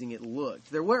amazing it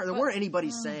looked. There weren't anybody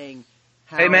saying.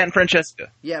 Hey, Matt and Francesca.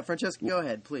 Yeah, Francesca, go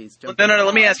ahead, please. No.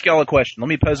 Let me ask y'all a question. Let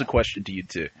me pose a question to you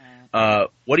two.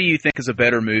 What do you think is a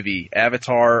better movie,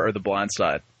 Avatar or The Blind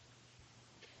Side?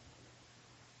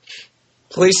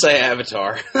 Please say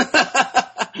Avatar.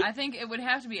 I think it would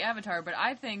have to be Avatar, but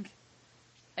I think.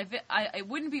 It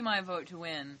wouldn't be my vote to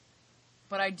win,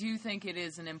 but I do think it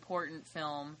is an important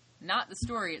film. Not the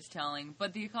story it's telling,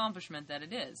 but the accomplishment that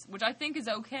it is, which I think is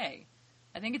okay.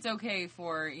 I think it's okay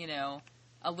for,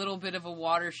 a little bit of a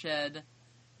watershed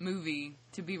movie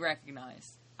to be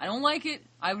recognized. I don't like it.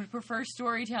 I would prefer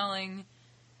storytelling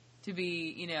to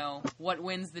be, what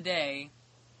wins the day.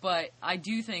 But I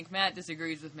do think, Matt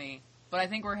disagrees with me, but I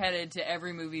think we're headed to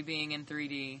every movie being in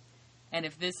 3D. And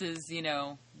if this is,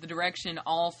 the direction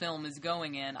all film is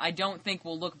going in, I don't think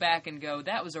we'll look back and go,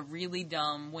 that was a really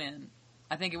dumb win.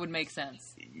 I think it would make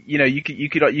sense. You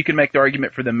could make the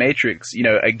argument for The Matrix,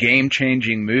 a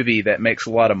game-changing movie that makes a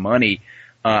lot of money.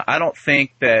 I don't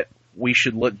think that we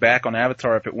should look back on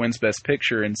Avatar if it wins Best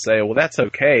Picture and say, well, that's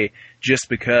okay, just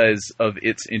because of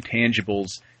its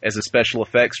intangibles as a special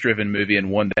effects-driven movie and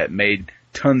one that made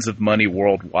tons of money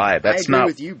worldwide. That's I agree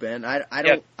with you, Ben.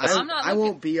 I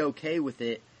won't be okay with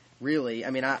it, really. I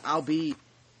mean, I'll be,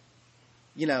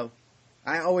 I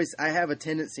have a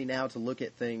tendency now to look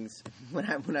at things when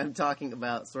I'm talking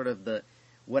about sort of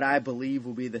what I believe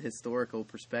will be the historical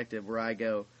perspective, where I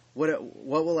go, what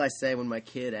will I say when my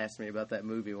kid asks me about that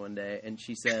movie one day, and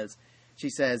she says,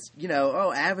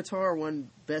 Avatar won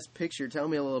Best Picture. Tell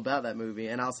me a little about that movie,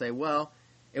 and I'll say, well,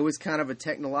 it was kind of a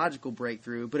technological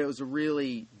breakthrough, but it was a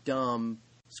really dumb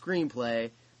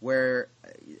screenplay where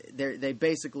they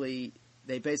basically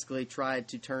tried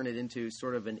to turn it into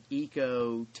sort of an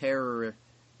eco-terror.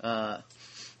 You're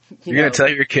going to tell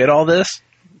your kid all this?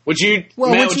 Would you,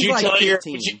 Well, Matt? when Would she's you like tell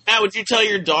 15. would you tell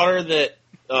your daughter that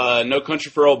No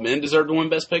Country for Old Men deserved to win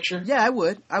Best Picture? Yeah, I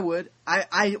would. I would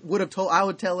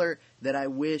tell her that I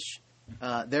wish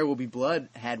There Will Be Blood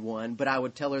had won, but I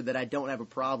would tell her that I don't have a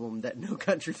problem that No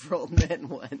Country for Old Men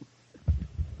won.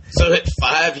 So at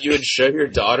 5, you would show your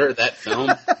daughter that film?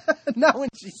 Not when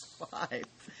she's 5.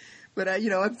 But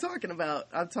I'm talking about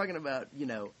a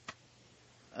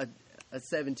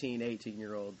 17,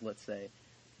 18-year-old, let's say.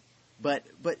 But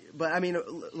I mean,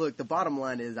 look, the bottom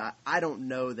line is I don't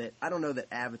know that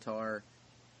Avatar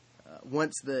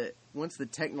once the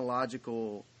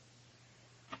technological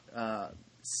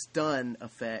stun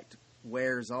effect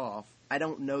wears off, I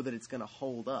don't know that it's going to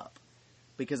hold up,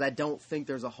 because I don't think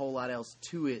there's a whole lot else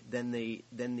to it than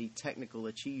the technical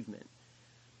achievement.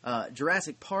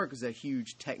 Jurassic Park is a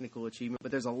huge technical achievement,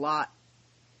 but there's a lot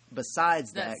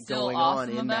besides that That's still going awesome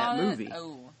on in about that it? movie.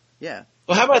 Oh. Yeah.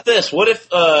 Well, how about this? What if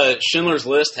Schindler's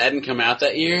List hadn't come out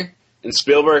that year and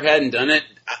Spielberg hadn't done it?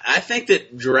 I think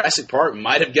that Jurassic Park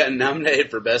might have gotten nominated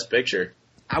for Best Picture.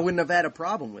 I wouldn't have had a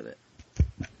problem with it.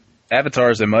 Avatar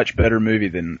is a much better movie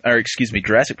than,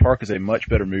 Jurassic Park is a much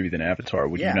better movie than Avatar.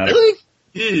 Would you not? Really?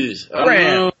 Jeez. I don't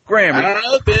know. Graham, I don't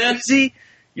know, Ben. see,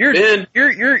 you're Ben.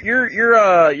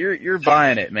 you're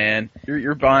buying it, man.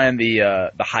 You're buying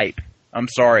the hype. I'm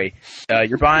sorry.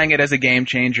 You're buying it as a game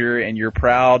changer, and you're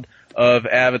proud of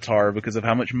Avatar because of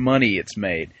how much money it's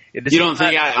made. You don't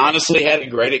think I honestly had a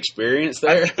great experience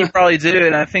there? You probably do,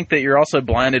 and I think that you're also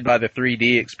blinded by the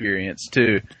 3D experience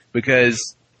too,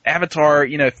 because Avatar,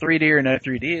 3D or no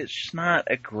 3D, it's just not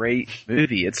a great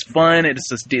movie. It's fun.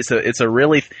 It's a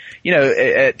really,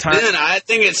 at times. Ben, I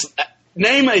think it's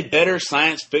name a better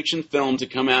science fiction film to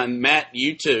come out, and Matt,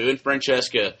 you too, and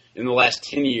Francesca in the last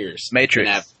 10 years.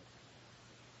 Matrix.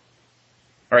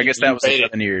 Or I guess that was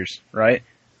 7 years, right?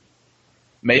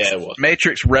 Yeah, it was.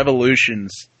 Matrix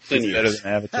Revolutions is 10 better years.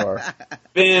 than Avatar.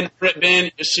 Ben,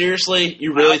 seriously,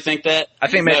 you really think that? I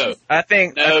think. No.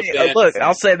 Ben. Look,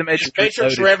 I'll say the Matrix.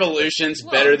 Matrix Reloaded. Revolution's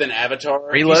better than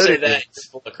Avatar. Reloaded You say that, is. it's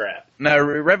full of crap. No,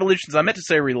 Revolutions. I meant to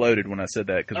say Reloaded when I said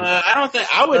that. Cause I don't think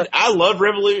I would. I love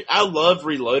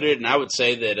Reloaded, and I would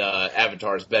say that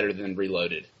Avatar is better than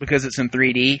Reloaded. because it's in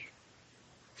 3D.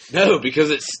 No, because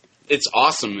it's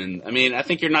awesome, and I mean, I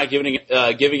think you're not giving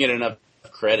it enough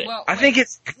credit. Well, I think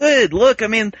it's good. Look,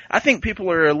 I think people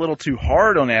are a little too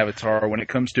hard on Avatar when it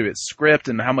comes to its script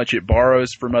and how much it borrows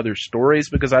from other stories,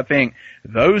 because I think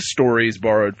those stories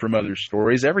borrowed from other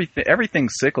stories.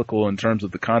 Everything's cyclical in terms of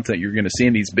the content you're going to see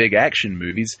in these big action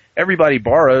movies. Everybody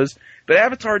borrows, but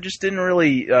Avatar just didn't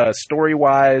really,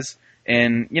 story-wise,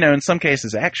 and, in some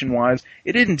cases, action-wise,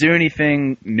 it didn't do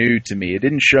anything new to me. It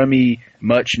didn't show me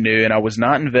much new, and I was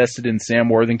not invested in Sam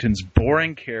Worthington's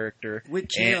boring character. With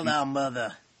chill now,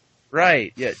 mother.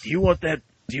 Right, yeah. Do you want that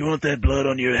blood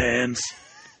on your hands?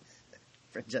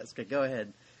 Francesca, go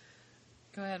ahead.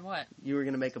 Go ahead, what? You were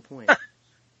going to make a point.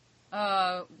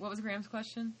 What was Graham's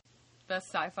question? Best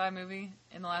sci-fi movie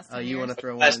in the last 10 years? You want to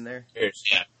throw one in there?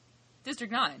 Yeah.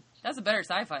 District 9. That's a better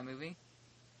sci-fi movie.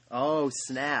 Oh,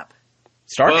 snap.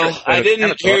 Star Well, Trek. I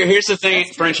didn't. Here's the thing,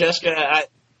 That's true. Francesca.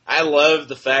 I love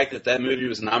the fact that movie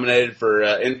was nominated for,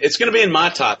 and it's going to be in my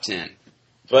top 10.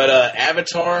 But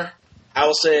Avatar, I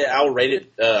will rate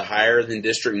it higher than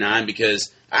District 9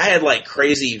 because I had like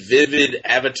crazy, vivid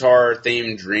Avatar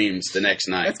themed dreams the next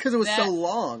night. That's because it was so That-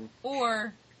 long.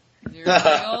 Or, you're a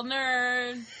big old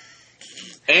nerd.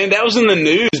 And that was in the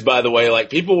news, by the way. Like,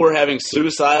 people were having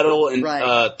suicidal and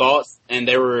Right. thoughts, and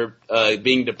they were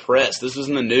being depressed. This was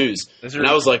in the news. Those are And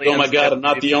I was like, really oh my God, I'm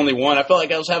not unstable the only one. I felt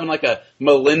like I was having like a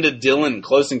Melinda Dillon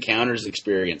Close Encounters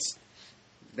experience.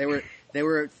 They were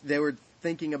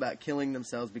thinking about killing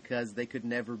themselves because they could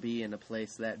never be in a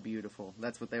place that beautiful.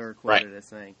 That's what they were quoted as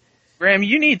saying. Graham,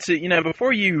 you need to,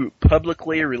 before you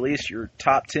publicly release your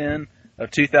top 10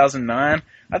 of 2009,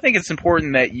 I think it's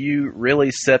important that you really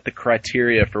set the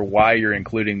criteria for why you're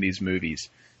including these movies.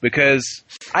 Because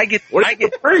What are you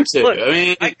referring to? Look, I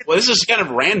mean, this is kind of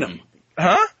random.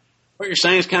 huh? What you're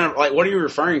saying is kind of like, what are you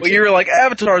referring Well, to? you were like,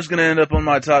 Avatar's going to end up on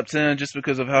my top 10 just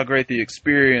because of how great the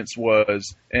experience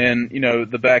was, and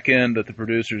the back end that the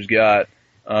producers got.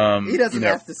 He doesn't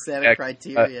have to set a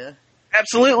criteria.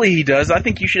 Absolutely, he does. I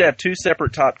think you should have two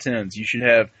separate top 10s. You should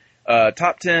have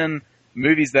top 10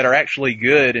 movies that are actually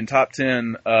good and top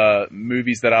 10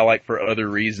 movies that I like for other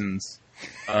reasons.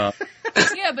 Yeah,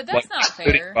 but that's not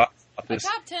fair. A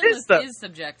top 10 list is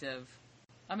subjective.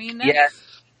 I mean,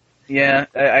 that's, Yeah,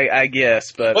 I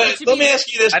guess, but let me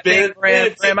ask you this, Ben.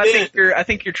 Graham, I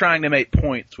think you're trying to make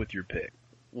points with your pick.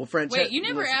 Well, French. Wait, you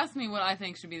never asked me what I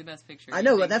think should be the best picture. I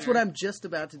know, but that's what I'm just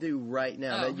about to do right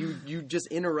now. That you just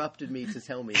interrupted me to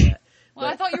tell me that. Well,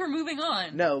 I thought you were moving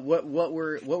on. No, what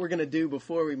we're gonna do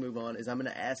before we move on is I'm gonna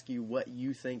ask you what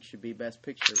you think should be best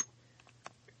picture.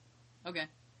 Okay.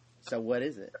 So what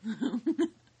is it?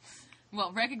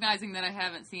 Well, recognizing that I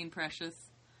haven't seen Precious,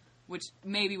 which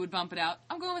maybe would bump it out,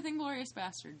 I'm going with Inglourious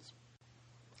Bastards.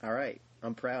 All right,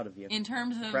 I'm proud of you. In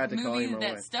terms of Proud to a call movie you my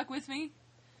that wife. stuck with me,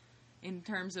 in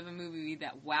terms of a movie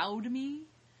that wowed me,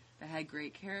 that had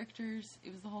great characters,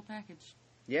 it was the whole package.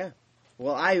 Yeah.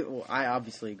 Well, I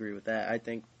obviously agree with that. I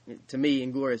think, to me,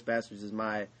 Inglourious Bastards is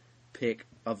my pick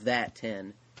of that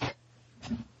 10.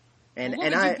 And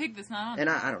Well, what would you pick that's not on and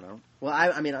there? I don't know. Well,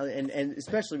 I mean, and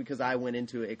especially because I went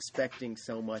into it expecting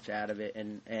so much out of it,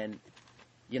 and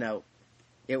you know,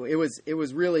 it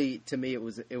was really, to me, it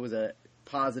was a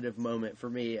positive moment for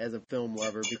me as a film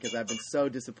lover, because I've been so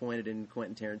disappointed in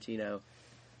Quentin Tarantino,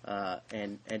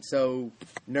 and so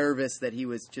nervous that he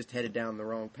was just headed down the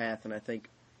wrong path. And I think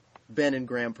Ben and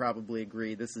Graham probably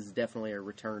agree. This is definitely a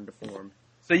return to form.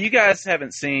 So you guys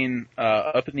haven't seen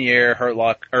Up in the Air, Up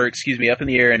in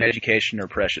the Air, and Education or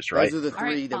Precious, right? Those are the three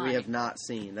Alright, that we fine. have not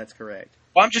seen. That's correct.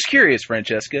 Well, I'm just curious,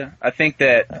 Francesca. I think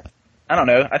that, I don't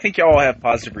know, I think y'all have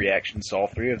positive reactions to all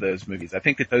three of those movies. I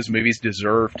think that those movies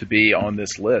deserve to be on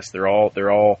this list. They're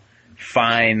all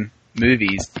fine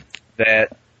movies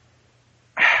that,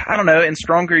 I don't know, in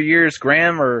stronger years,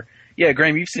 Graham,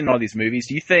 you've seen all these movies.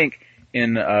 Do you think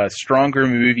in stronger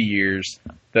movie years,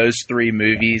 those three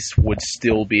movies would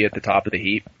still be at the top of the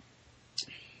heap?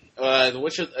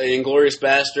 Which is Inglourious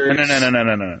Bastards?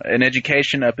 No. An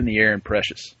Education, Up in the Air, and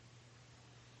Precious.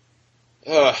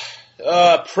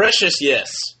 Precious,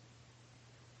 yes.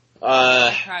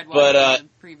 I cried watching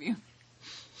the preview.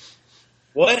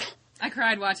 What? I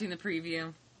cried watching the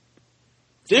preview.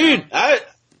 Dude, I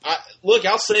look,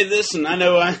 I'll say this, and I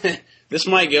know this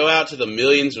might go out to the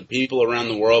millions of people around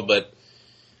the world, but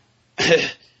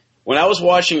when I was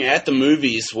watching At the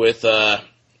Movies with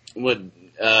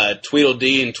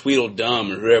Tweedledee and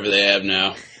Tweedledum, or whoever they have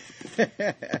now,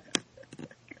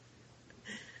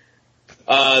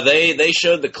 they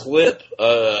showed the clip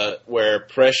where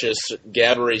Precious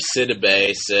Gabourey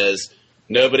Sidibe says,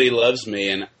 "Nobody loves me,"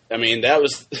 and I mean that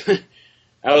was,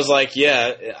 I was like,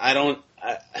 yeah,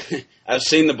 I've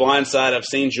seen The Blind Side, I've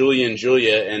seen Julia and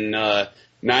Julia, and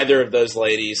neither of those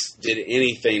ladies did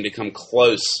anything to come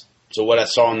close to what I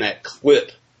saw in that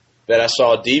clip that I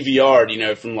saw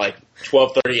DVR'd, from like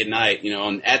 12:30 at night,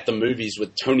 on At the Movies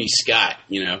with Tony Scott,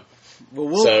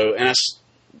 Well, I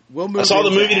saw the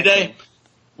into movie today. acting.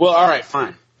 Well, all right,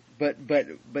 fine. But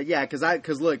yeah,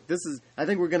 because look, I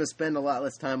think we're going to spend a lot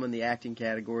less time on the acting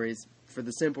categories for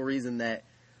the simple reason that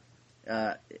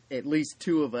at least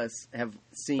two of us have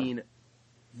seen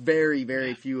very,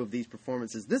 very few of these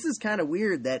performances. This is kind of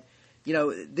weird that,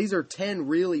 these are 10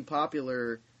 really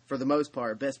popular, for the most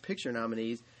part, Best Picture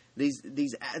nominees.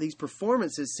 These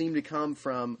performances seem to come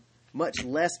from much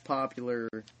less popular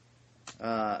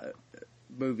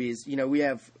movies. We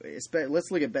have,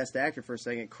 let's look at Best Actor for a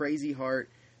second. Crazy Heart,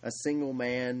 A Single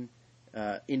Man,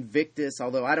 Invictus,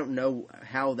 although I don't know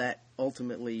how that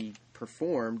ultimately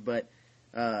performed, but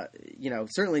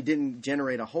certainly didn't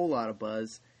generate a whole lot of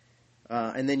buzz.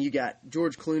 And then you got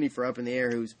George Clooney for Up in the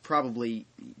Air, who's probably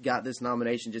got this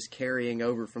nomination just carrying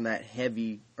over from that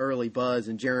heavy early buzz,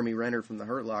 and Jeremy Renner from The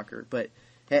Hurt Locker. But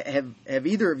have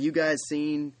either of you guys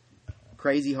seen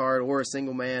Crazy Heart or A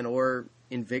Single Man or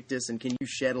Invictus? And can you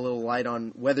shed a little light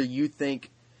on whether you think?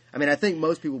 I mean, I think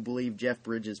most people believe Jeff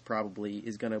Bridges probably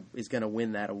is gonna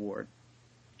win that award.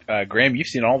 Graham, you've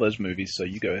seen all those movies, so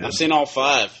you go ahead. I've seen all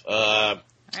 5. All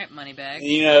right,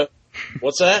 Moneybag.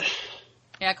 What's that?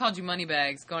 Yeah, I called you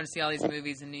Moneybags, going to see all these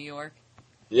movies in New York.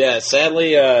 Yeah,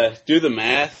 sadly, do the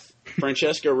math,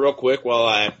 Francesca, real quick while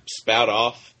I spout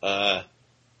off. I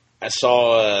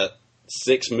saw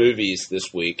 6 movies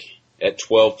this week at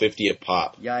 $12.50 a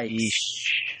pop. Yikes!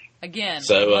 Again,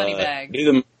 So Moneybag.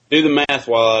 do the math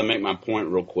while I make my point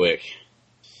real quick.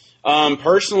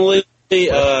 Personally,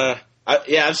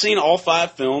 I've seen all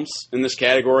 5 films in this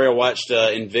category. I watched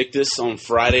Invictus on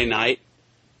Friday night.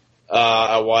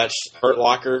 I watched Hurt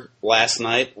Locker last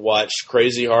night. Watched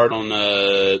Crazy Heart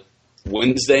on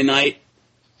Wednesday night.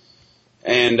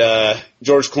 And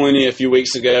George Clooney a few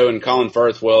weeks ago, and Colin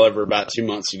Firth over about 2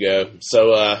 months ago.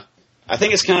 So I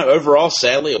think it's kind of overall,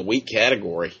 sadly, a weak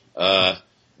category.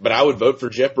 But I would vote for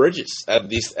Jeff Bridges out of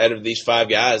these 5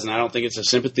 guys, and I don't think it's a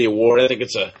sympathy award. I think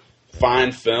it's a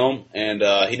fine film, and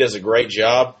he does a great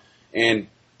job. And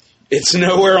it's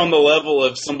nowhere on the level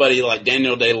of somebody like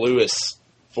Daniel Day-Lewis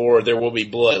for There Will Be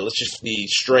Blood. Let's just be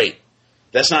straight.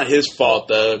 That's not his fault,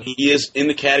 though. He is in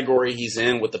the category he's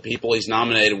in with the people he's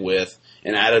nominated with,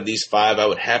 and out of these 5, I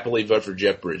would happily vote for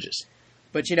Jeff Bridges.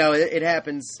 But, you know, it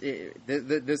happens.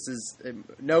 This is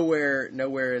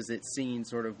nowhere is it seen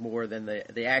sort of more than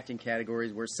the acting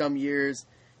categories, where some years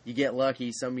you get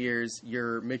lucky, some years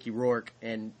you're Mickey Rourke,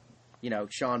 and, you know,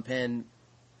 Sean Penn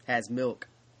has Milk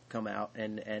come out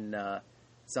and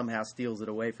somehow steals it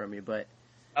away from you. But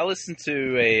I listened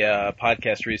to a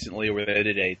podcast recently where they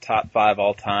did a top 5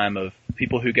 all time of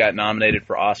people who got nominated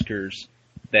for Oscars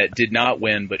that did not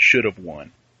win but should have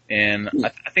won, and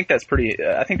I think that's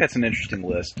I think that's an interesting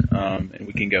list. And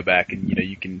we can go back and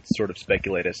you can sort of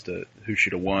speculate as to who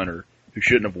should have won or who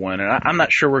shouldn't have won. And I'm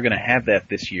not sure we're going to have that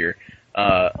this year,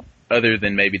 other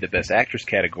than maybe the Best Actress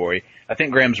category. I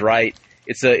think Graham's right.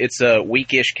 It's a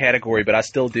weakish category, but I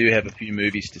still do have a few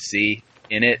movies to see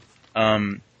in it.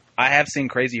 I have seen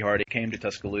Crazy Heart. It came to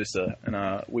Tuscaloosa,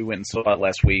 and we went and saw it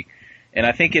last week. And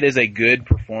I think it is a good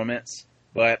performance,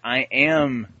 but I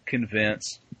am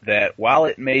convinced that while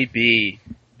it may be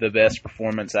the best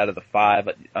performance out of the 5,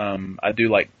 I do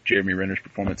like Jeremy Renner's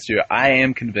performance too. I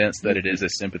am convinced that it is a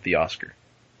sympathy Oscar,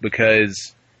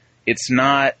 because it's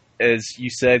not, as you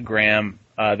said, Graham,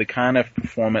 the kind of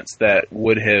performance that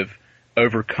would have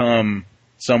overcome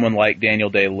someone like Daniel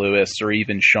Day-Lewis or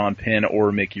even Sean Penn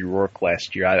or Mickey Rourke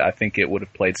last year. I think it would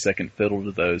have played second fiddle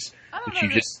to those.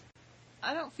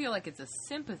 I don't feel like it's a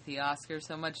sympathy Oscar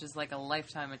so much as like a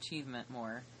lifetime achievement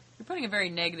more. You're putting a very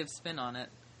negative spin on it.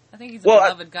 I think he's a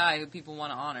beloved guy who people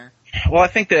want to honor. Well, I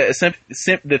think that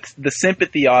the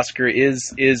sympathy Oscar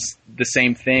is the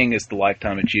same thing as the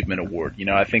Lifetime Achievement Award.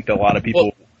 I think that a lot of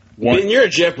people want. And you're a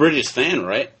Jeff Bridges fan,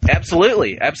 right?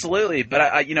 Absolutely. But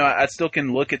I still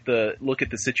can look at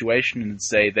the situation and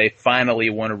say they finally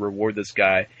want to reward this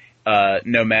guy,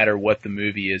 no matter what the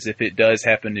movie is. If it does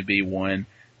happen to be one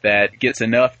that gets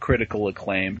enough critical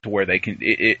acclaim to where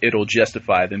it'll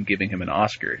justify them giving him an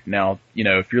Oscar. Now,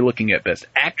 if you're looking at Best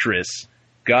Actress,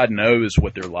 God knows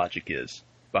what their logic is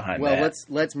behind that. Well,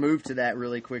 let's move to that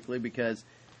really quickly, because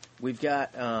we've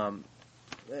got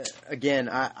again,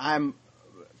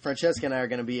 Francesca and I are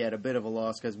going to be at a bit of a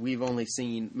loss because we've only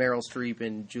seen Meryl Streep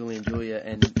and Julie and Julia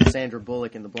and Sandra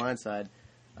Bullock in The Blind Side.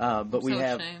 But we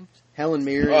have ashamed. Helen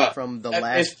Mirren from the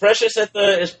last. Is Precious at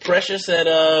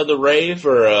the rave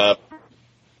or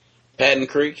Patton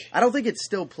Creek? I don't think it's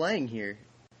still playing here.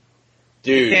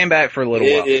 Dude, it came back for a little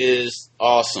while. It is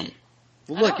awesome.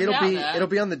 Well, look, it'll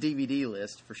be on the DVD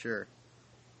list for sure.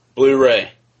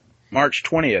 Blu-ray, March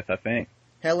 20th, I think.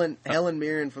 Helen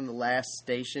Mirren from The Last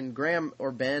Station. Graham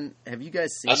or Ben, have you guys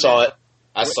seen? I saw it.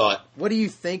 I saw it. What do you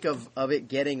think of it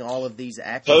getting all of these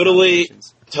acting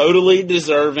nominations? Totally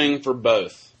deserving for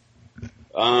both.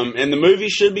 And the movie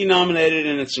should be nominated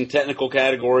in some technical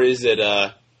categories. It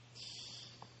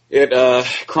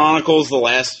chronicles the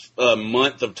last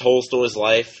month of Tolstoy's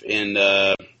life in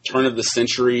turn of the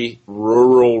century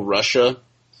rural Russia.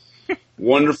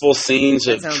 Wonderful scenes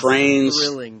of trains.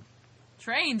 Thrilling.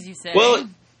 Trains, you say? Well,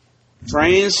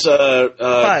 trains.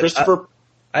 Christopher.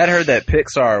 I had heard that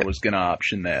Pixar was going to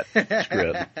option that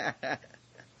script.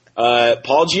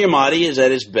 Paul Giamatti is at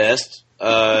his best,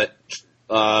 and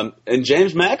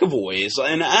James McAvoy is.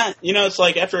 And it's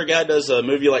like after a guy does a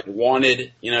movie like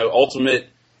Wanted, ultimate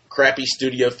crappy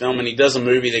studio film, and he does a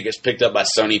movie that gets picked up by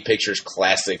Sony Pictures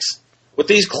Classics with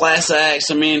these class acts.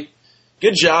 I mean,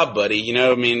 good job, buddy.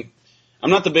 I'm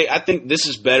not I think this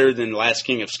is better than Last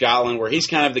King of Scotland, where he's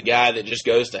kind of the guy that just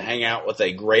goes to hang out with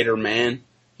a greater man,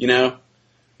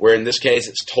 where in this case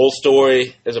it's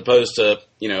Tolstoy as opposed to,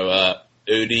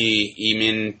 Udi,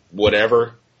 Eamon,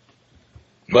 whatever.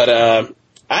 But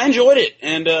I enjoyed it,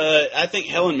 and I think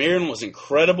Helen Mirren was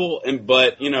incredible,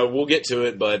 but we'll get to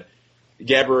it, but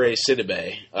Gabourey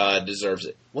Sidibe deserves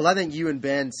it. Well, I think you and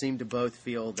Ben seem to both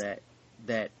feel that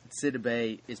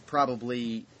Sidibe is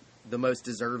probably the most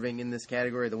deserving in this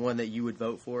category, the one that you would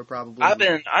vote for, probably. I've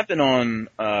been on,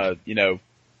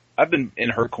 I've been in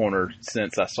her corner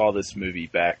since I saw this movie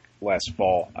back last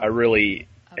fall. I really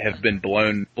have been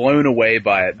blown away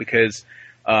by it, because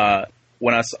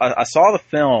when I saw the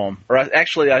film, or I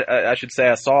should say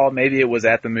I saw, maybe it was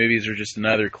at the movies or just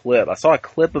another clip. I saw a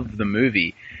clip of the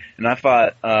movie, and I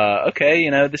thought, okay,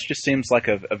 this just seems like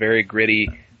a very gritty,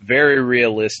 very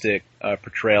realistic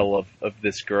portrayal of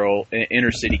this girl,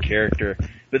 inner city character.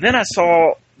 But then I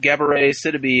saw Gabourey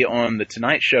Sidibe on the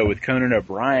Tonight Show with Conan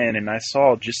O'Brien, and I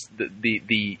saw just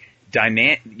the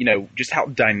dynamic, just how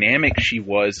dynamic she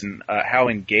was, and how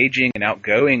engaging and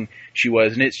outgoing she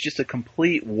was, and it's just a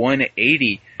complete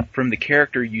 180 from the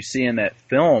character you see in that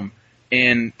film.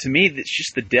 And to me, that's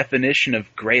just the definition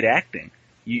of great acting.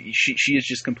 She has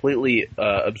just completely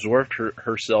absorbed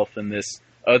herself in this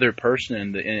other person,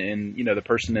 and the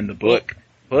person in the book,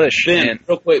 Bush. Ben,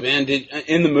 real quick, man,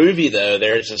 in the movie though,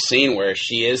 there's a scene where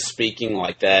she is speaking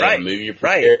like that in a movie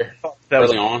premiere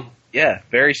early on. Yeah,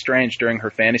 very strange during her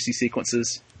fantasy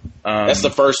sequences. That's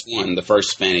the first one, the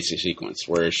first fantasy sequence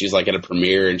where she's like at a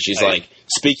premiere and she's like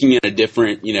speaking in a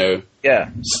different,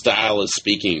 style of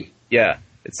speaking. Yeah,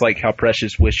 it's like how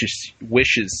Precious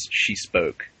wishes she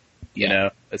spoke. You know,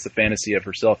 it's a fantasy of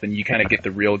herself, and you kind of get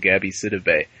the real Gabby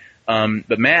Sidibe.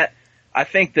 But Matt, I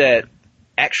think that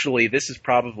actually this is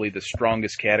probably the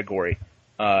strongest category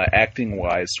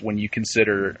acting-wise when you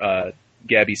consider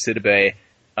Gabby Sidibe.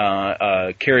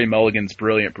 Carey Mulligan's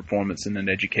brilliant performance in An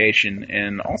Education,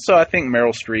 and also I think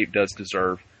Meryl Streep does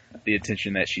deserve the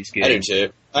attention that she's getting. I do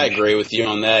too. I agree with you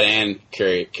on that, and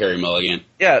Carey Mulligan.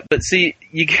 Yeah, but see,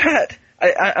 you got.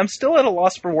 I'm still at a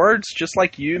loss for words, just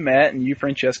like you, Matt, and you,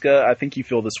 Francesca. I think you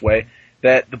feel this way.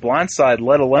 That The Blind Side,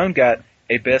 let alone got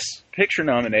a Best Picture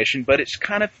nomination, but it's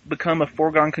kind of become a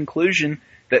foregone conclusion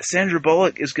that Sandra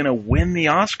Bullock is going to win the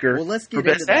Oscar. Well, let's get for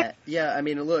Best into that. Act. Yeah, I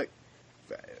mean, look.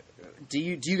 Do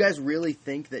you guys really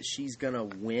think that she's gonna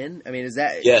win? I mean, is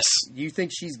that yes? You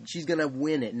think she's gonna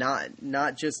win it,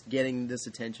 not just getting this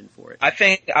attention for it? I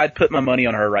think I'd put my money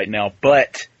on her right now,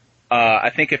 but I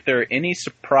think if there are any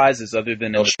surprises other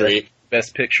than in the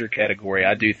Best Picture category,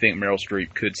 I do think Meryl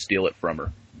Streep could steal it from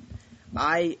her.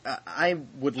 I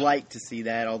would like to see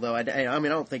that, although I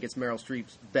don't think it's Meryl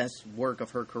Streep's best work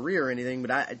of her career or anything.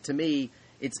 But to me,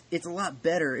 it's a lot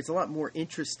better. It's a lot more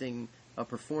interesting a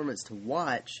performance to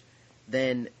watch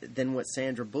than what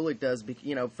Sandra Bullock does.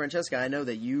 Francesca, I know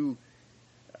that you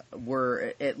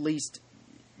were at least,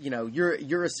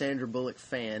 you're a Sandra Bullock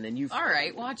fan, and you've all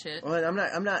right, watch it. Well,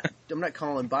 I'm not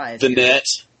calling bias. The net,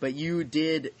 but you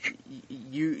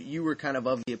were kind of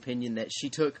the opinion that she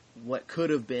took what could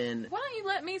have been. Why don't you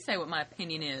let me say what my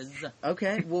opinion is?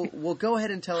 Okay, well, go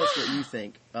ahead and tell us what you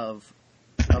think of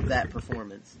that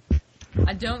performance.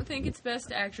 I don't think it's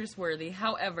Best Actress worthy.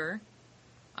 However,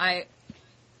 I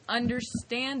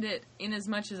understand it in as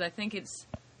much as I think it's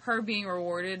her being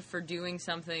rewarded for doing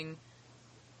something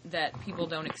that people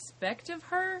don't expect of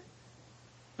her.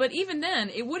 But even then,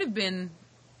 it would have been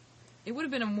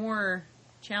a more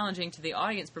challenging to the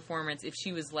audience performance if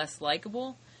she was less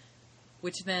likable.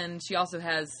 Which then she also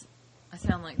has. I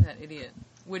sound like that idiot.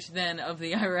 Which then of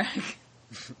the Iraq.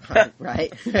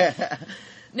 Right.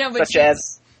 No, but such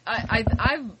as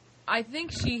I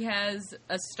think she has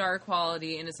a star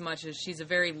quality in as much as she's a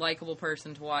very likable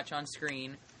person to watch on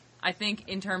screen. I think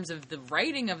in terms of the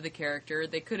writing of the character,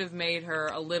 they could have made her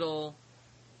a little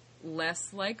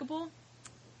less likable.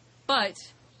 But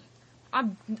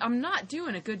I'm not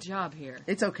doing a good job here.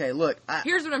 It's okay. Look,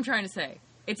 here's what I'm trying to say.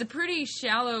 It's a pretty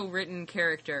shallow written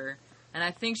character, and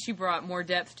I think she brought more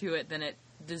depth to it than it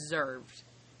deserved.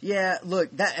 Yeah, look,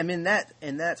 that's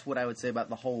what I would say about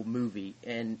the whole movie.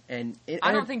 And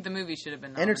I don't think the movie should have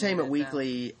been nominated. Entertainment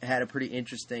Weekly had a pretty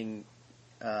interesting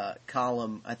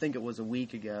column, I think it was a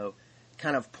week ago,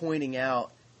 kind of pointing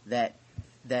out that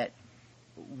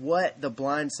what The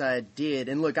Blind Side did.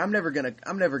 And look, I'm never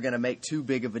gonna make too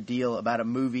big of a deal about a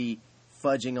movie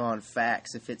fudging on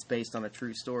facts if it's based on a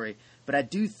true story. But I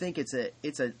do think it's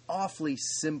an awfully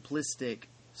simplistic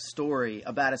story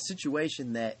about a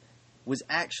situation that was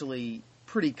actually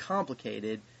pretty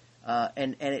complicated,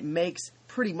 and it makes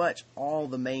pretty much all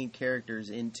the main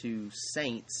characters into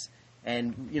saints,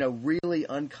 and really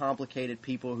uncomplicated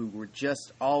people who were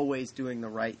just always doing the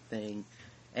right thing,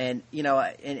 and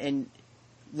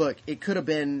look, it could have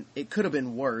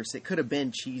been worse. It could have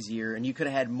been cheesier, and you could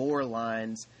have had more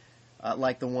lines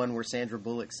like the one where Sandra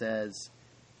Bullock says,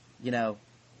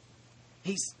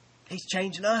 he's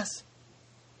changing us,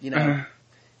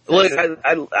 Look,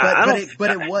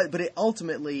 but it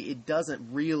ultimately it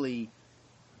doesn't really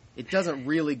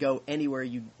go anywhere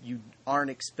you aren't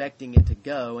expecting it to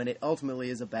go, and it ultimately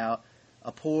is about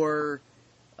a poor,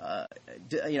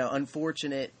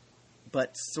 unfortunate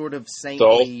but sort of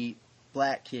saintly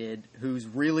black kid who's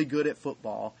really good at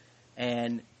football,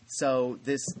 and so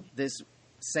this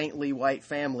saintly white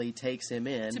family takes him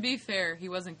in. To be fair, he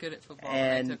wasn't good at football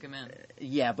when they took him in.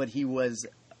 Yeah, but he was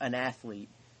an athlete.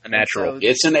 A natural.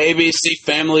 It's an ABC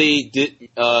Family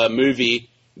movie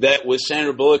that with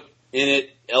Sandra Bullock in it,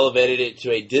 elevated it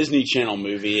to a Disney Channel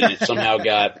movie, and it somehow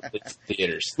got the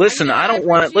theaters. Listen, I don't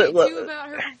want to. Too about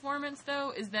her performance,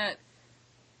 though, is that,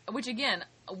 which again,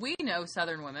 we know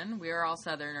Southern women. We are all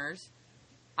Southerners.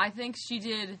 I think she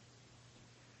did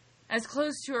as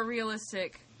close to a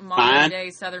realistic modern day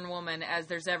Southern woman as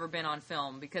there's ever been on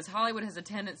film, because Hollywood has a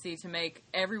tendency to make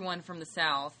everyone from the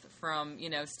South, from, you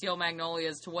know, Steel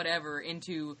Magnolias to whatever,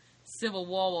 into Civil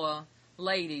War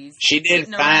ladies. She did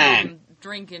sitting fine. around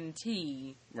drinking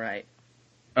tea. Right.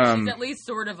 She's at least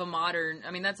sort of a modern,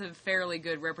 I mean, that's a fairly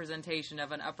good representation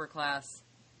of an upper class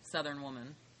Southern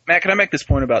woman. Matt, can I make this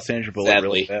point about Sandra Bullock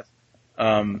really Sadly.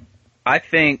 fast? I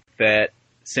think that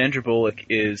Sandra Bullock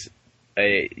is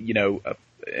an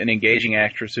engaging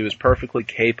actress who is perfectly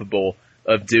capable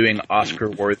of doing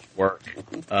Oscar-worthy work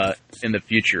in the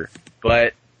future.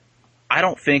 But I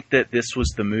don't think that this was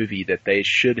the movie that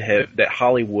that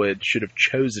Hollywood should have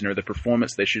chosen, or the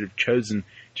performance they should have chosen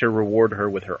to reward her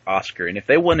with her Oscar. And if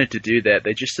they wanted to do that,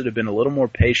 they just should have been a little more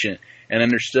patient and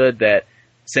understood that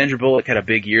Sandra Bullock had a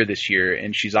big year this year,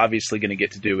 and she's obviously going to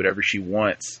get to do whatever she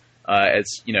wants, as,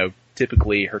 you know,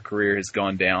 typically her career has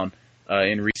gone down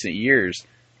in recent years.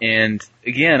 And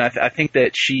again, I think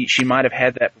that she might have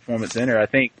had that performance in her. I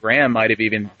think Graham might have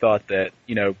even thought that,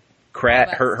 you know, her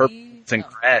performance in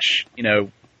Crash, you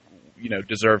know,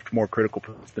 deserved more critical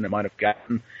praise than it might have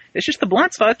gotten. It's just The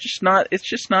Blind Side. It's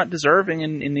just not deserving,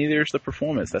 and neither is the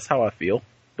performance. That's how I feel.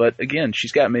 But again,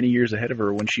 she's got many years ahead of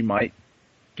her when she might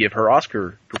give her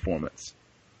Oscar performance.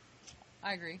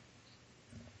 I agree.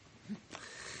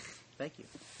 Thank you.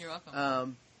 You're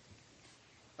welcome.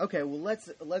 Okay, well,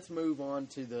 let's move on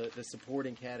to the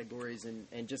supporting categories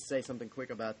and just say something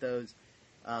quick about those.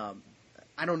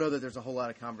 I don't know that there's a whole lot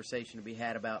of conversation to be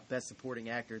had about Best Supporting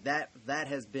Actor. That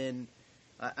has been,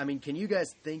 I mean, can you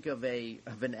guys think of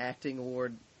an acting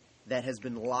award that has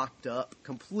been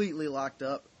completely locked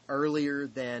up earlier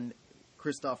than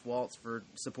Christoph Waltz for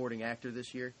Supporting Actor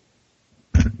this year?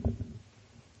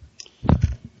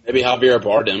 Maybe Javier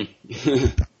Bardem.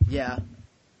 Yeah.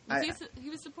 He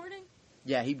was supporting?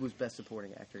 Yeah, he was Best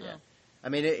Supporting Actor. Yeah, Oh. I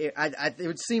mean,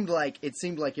 it seemed like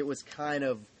it was kind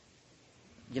of,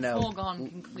 you know, Foregone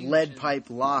conclusion. lead pipe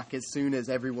lock as soon as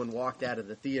everyone walked out of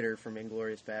the theater from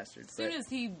Inglourious Basterds. As soon as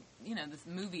this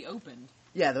movie opened.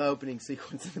 Yeah, the opening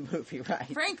sequence of the movie, right?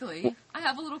 Frankly, I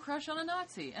have a little crush on a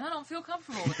Nazi, and I don't feel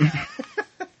comfortable with that.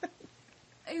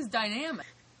 It was dynamic.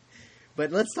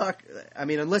 But let's talk. I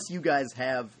mean, unless you guys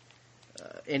have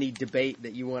any debate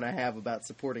that you want to have about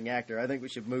supporting actor, I think we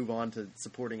should move on to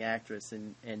supporting actress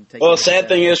and take. Well, the sad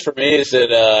thing is for me is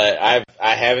that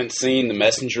I haven't seen The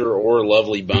Messenger or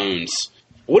Lovely Bones.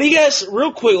 What do you guys,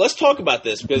 real quick, let's talk about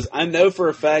this, because I know for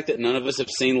a fact that none of us have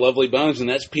seen Lovely Bones, and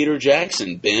that's Peter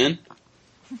Jackson. Ben?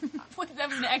 That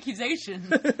was an accusation.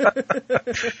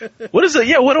 What is it?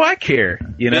 Yeah, what do I care?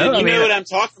 You know, Ben, you know what I'm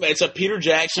talking about. It's a Peter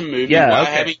Jackson movie. Yeah, Why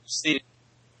okay. haven't you seen it?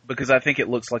 Because I think it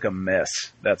looks like a mess.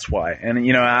 That's why. And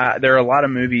you know, there are a lot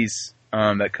of movies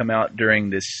that come out during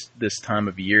this time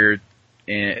of year,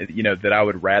 and you know, that I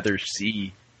would rather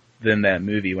see than that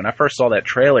movie. When I first saw that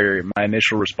trailer, my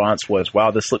initial response was,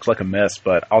 "Wow, this looks like a mess,"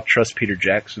 but I'll trust Peter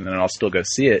Jackson and I'll still go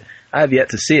see it. I have yet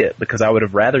to see it because I would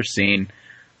have rather seen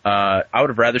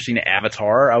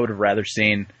Avatar. I would have rather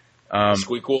seen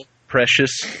Squeakquel?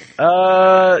 Precious.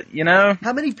 You know,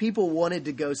 How many people wanted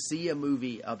to go see a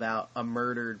movie about a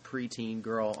murdered preteen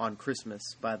girl on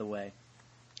Christmas? By the way,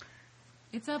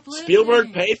 It's uplifting.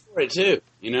 Spielberg paid for it, too,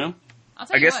 you know? I'll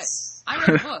tell I you guess- what. I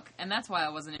read the book, and that's why I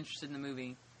wasn't interested in the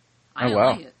movie. I didn't wow.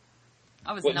 like it.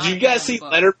 I was Well, not. did you a fan guys of see the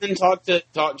book. Letterman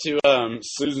talk to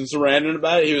Susan Sarandon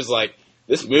about it? He was like,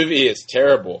 this movie is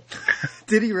terrible.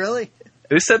 did he really?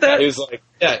 who said that? He was like,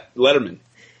 yeah, Letterman.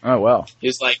 Oh well. He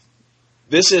was like,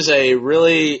 this is a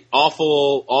really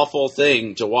awful, awful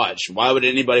thing to watch. Why would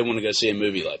anybody want to go see a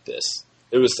movie like this?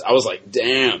 I was like,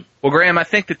 damn. Well, Graham, I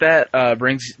think that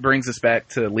brings us back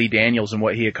to Lee Daniels and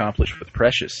what he accomplished with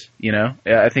Precious. You know,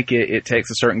 I think it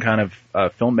takes a certain kind of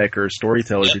filmmaker or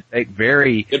storyteller to take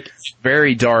very,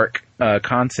 very dark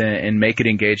content and make it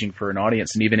engaging for an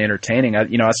audience and even entertaining.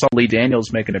 I saw Lee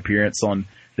Daniels make an appearance on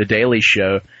The Daily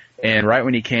Show, and right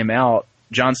when he came out,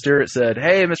 Jon Stewart said,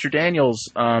 "Hey, Mr. Daniels,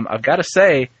 I've got to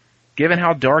say, given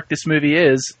how dark this movie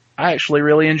is, I actually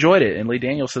really enjoyed it." And Lee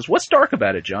Daniels says, "What's dark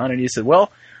about it, John?" And he said, "Well,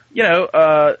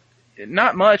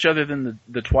 not much other than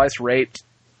the twice raped,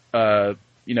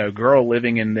 girl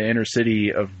living in the inner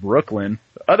city of Brooklyn.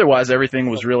 Otherwise,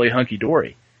 everything was really hunky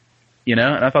dory." And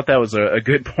I thought that was a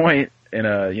good point and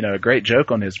a great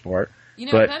joke on his part.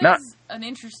 But That is an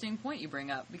interesting point you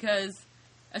bring up, because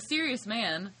A Serious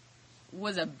Man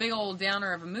was a big old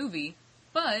downer of a movie,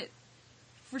 but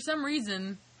for some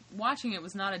reason, watching it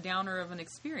was not a downer of an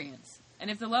experience.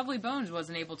 And if The Lovely Bones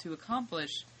wasn't able to accomplish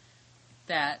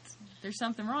that, there's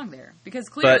something wrong there. Because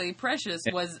clearly, Precious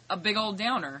was a big old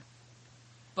downer.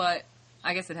 But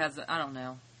I guess it has, I don't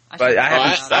know. But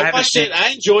I watched it. I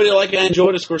enjoyed it like I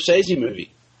enjoyed a Scorsese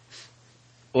movie.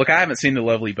 Look, I haven't seen The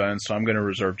Lovely Bones, so I'm going to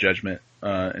reserve judgment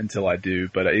until I do,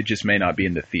 but it just may not be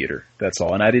in the theater. That's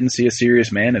all. And I didn't see A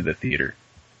Serious Man in the theater.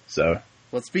 So,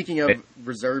 well, speaking of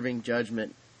reserving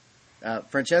judgment,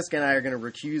 Francesca and I are going to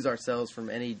recuse ourselves from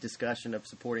any discussion of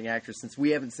supporting actress since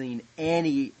we haven't seen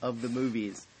any of the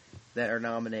movies that are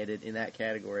nominated in that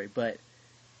category. But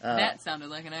that sounded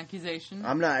like an accusation.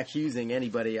 I'm not accusing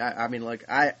anybody. I mean, like,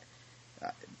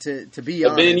 to be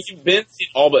but honest, Ben, you've been seen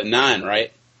all but 9,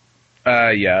 right?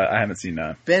 yeah, I haven't seen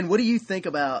that. Ben, what do you think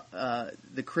about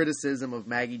the criticism of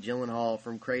Maggie Gyllenhaal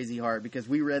from Crazy Heart? Because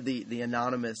we read the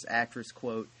anonymous actress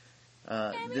quote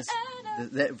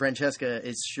that Francesca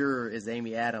is sure is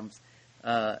Amy Adams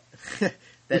that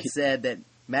said that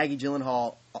Maggie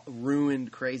Gyllenhaal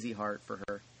ruined Crazy Heart for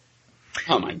her.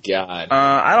 Oh my God!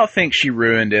 I don't think she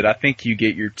ruined it. I think you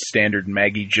get your standard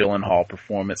Maggie Gyllenhaal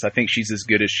performance. I think she's as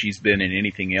good as she's been in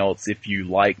anything else if you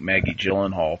like Maggie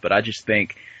Gyllenhaal. But I just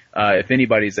think if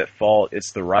anybody's at fault,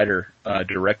 it's the writer,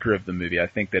 director of the movie. I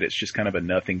think that it's just kind of a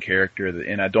nothing character,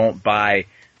 and I don't buy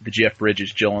the Jeff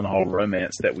Bridges Gyllenhaal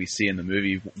romance that we see in the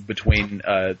movie between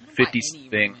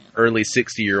 50-something, early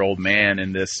 60-year-old man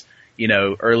and this,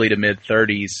 early to mid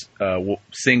 30s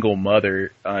single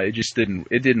mother. It just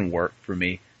didn't work for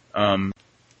me.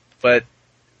 But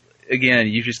again,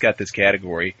 you've just got this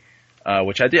category,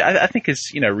 which I think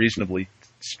is reasonably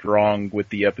strong with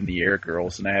the Up in the Air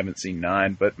girls, and I haven't seen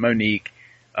 9, but Monique,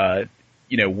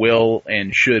 will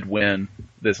and should win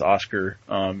this Oscar,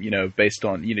 based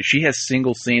on, she has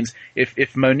single scenes.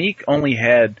 If Monique only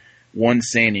had one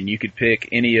scene and you could pick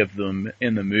any of them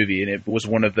in the movie and it was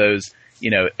one of those,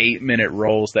 8-minute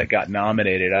roles that got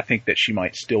nominated, I think that she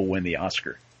might still win the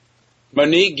Oscar.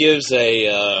 Monique gives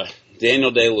a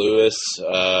Daniel Day-Lewis,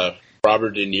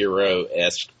 Robert De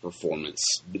Niro-esque performance.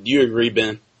 Do you agree,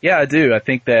 Ben? Yeah, I do. I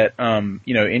think that,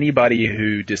 anybody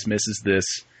who dismisses this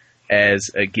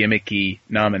as a gimmicky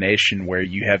nomination where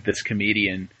you have this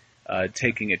comedian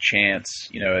taking a chance,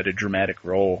 at a dramatic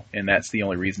role, and that's the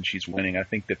only reason she's winning, I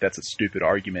think that that's a stupid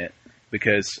argument,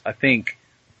 because I think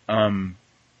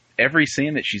every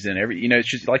scene that she's in,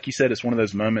 it's just like you said, it's one of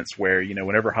those moments where,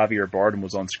 whenever Javier Bardem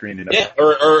was on screen,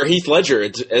 or Heath Ledger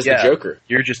as the Joker,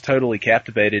 you're just totally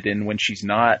captivated, and when she's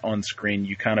not on screen,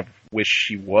 you kind of wish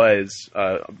she was,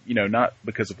 not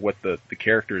because of what the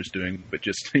character is doing, but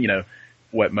just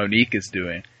what Monique is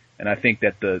doing. And I think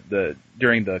that the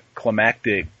during the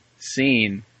climactic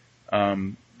scene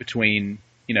between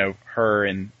her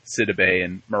and Sidibe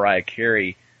and Mariah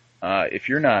Carey, if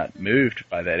you're not moved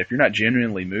by that, if you're not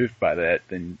genuinely moved by that,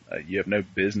 then you have no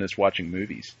business watching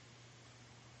movies.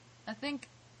 I think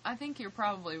you're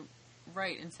probably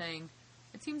right in saying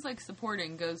it seems like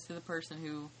supporting goes to the person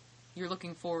who you're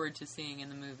looking forward to seeing in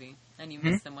the movie, and you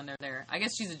miss them when they're there. I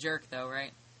guess she's a jerk, though,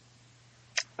 right?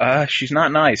 She's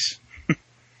not nice. I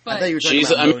thought you were talking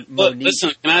about Monique.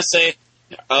 Listen, can I say,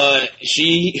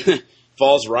 she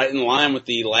falls right in line with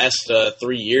the last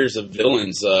 3 years of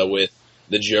villains with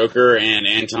the Joker and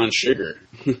Anton Chigurh.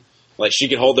 Like, she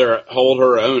could hold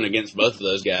her own against both of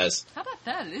those guys. How about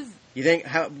that? You think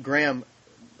Graham,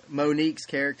 Monique's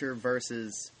character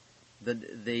versus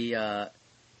the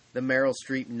Meryl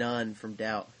Streep nun from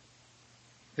Doubt?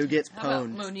 Who gets pwned? How about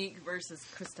Monique versus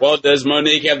Christopher? Well, does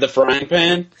Monique have the frying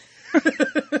pan?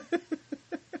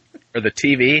 Or the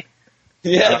TV?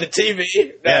 Yeah, the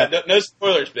TV. No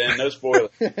spoilers, Ben. No spoilers.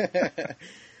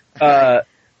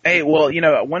 Hey, well,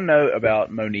 one note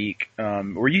about Monique.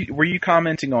 Were you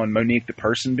commenting on Monique the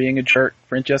person being a jerk,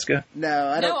 Francesca? No,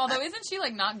 I don't. No, although isn't she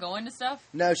not going to stuff?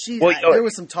 No, there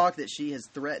was some talk that she has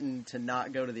threatened to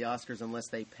not go to the Oscars unless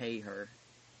they pay her.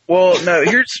 Well, no.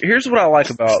 Here's what I like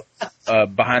about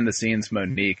behind the scenes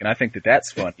Monique, and I think that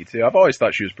that's funny too. I've always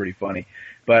thought she was pretty funny,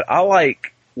 but I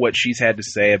like what she's had to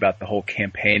say about the whole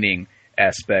campaigning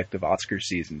aspect of Oscar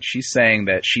season. She's saying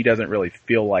that she doesn't really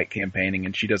feel like campaigning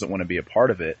and she doesn't want to be a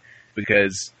part of it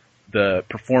because the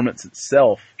performance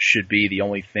itself should be the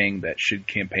only thing that should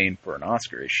campaign for an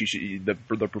Oscar.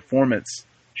 The performance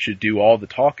should do all the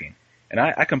talking. And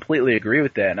I completely agree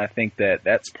with that, and I think that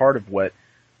that's part of what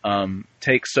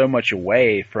takes so much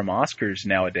away from Oscars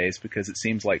nowadays, because it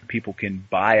seems like people can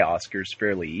buy Oscars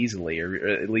fairly easily, or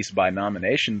at least buy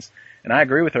nominations. And I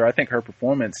agree with her. I think her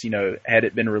performance, had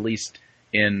it been released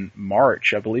in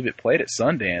March, I believe it played at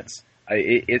Sundance,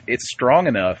 it's strong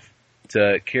enough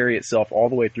to carry itself all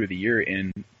the way through the year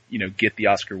and, get the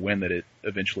Oscar win that it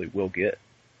eventually will get.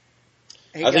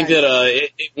 Hey, I think that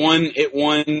it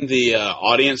won the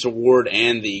audience award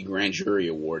and the grand jury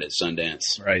award at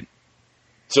Sundance. Right.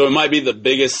 So it might be the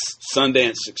biggest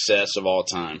Sundance success of all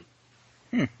time.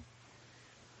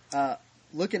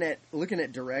 looking at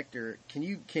director,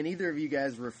 can either of you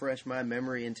guys refresh my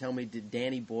memory and tell me, did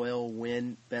Danny Boyle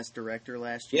win Best Director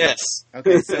last year? Yes.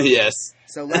 Okay. So, yes.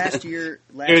 So last year,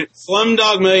 Dude,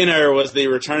 Slumdog Millionaire was the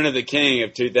Return of the King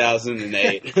of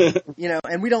 2008.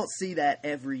 and we don't see that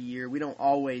every year. We don't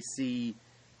always see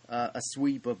a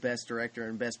sweep of Best Director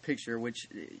and Best Picture, which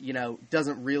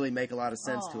doesn't really make a lot of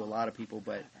sense to a lot of people.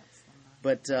 But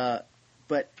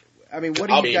I mean, what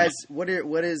do you guys? What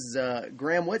is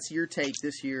Graham? What's your take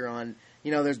this year on?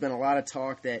 There's been a lot of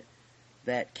talk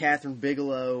that Catherine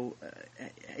Bigelow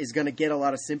is going to get a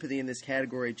lot of sympathy in this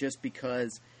category just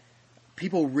because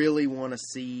people really want to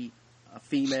see a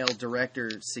female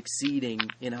director succeeding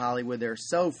in Hollywood. There are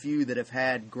so few that have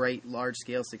had great large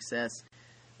scale success,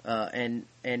 and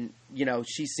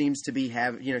she seems to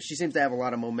have a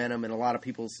lot of momentum and a lot of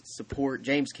people's support.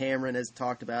 James Cameron has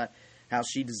talked about how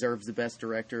she deserves the Best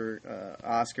Director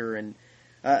Oscar, and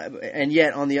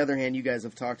yet on the other hand, you guys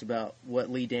have talked about what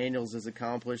Lee Daniels has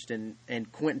accomplished, and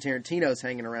Quentin Tarantino's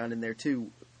hanging around in there too.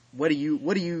 What do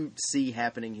you see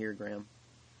happening here, Graham?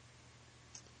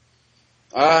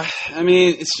 I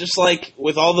mean, it's just like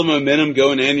with all the momentum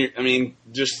going in.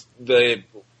 Just the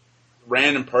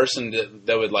random person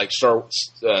that would like start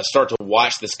to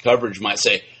watch this coverage might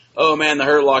say, "Oh man, The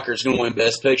Hurt Locker is going to win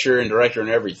Best Picture and Director and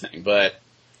everything." But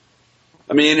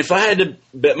I mean, if I had to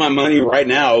bet my money right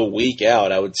now, a week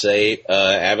out, I would say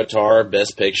Avatar,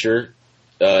 Best Picture,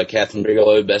 Catherine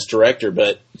Bigelow, Best Director.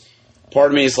 But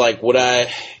part of me is like, would I,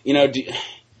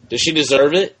 does she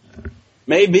deserve it?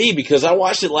 Maybe, because I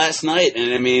watched it last night,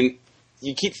 and I mean,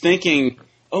 you keep thinking,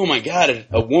 oh my God,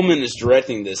 a woman is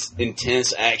directing this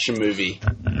intense action movie.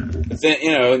 But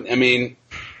then,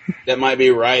 that might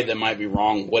be right, that might be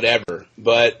wrong, whatever.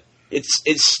 But it's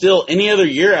still, any other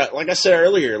year, like I said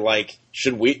earlier, like,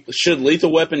 should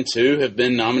Lethal Weapon 2 have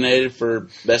been nominated for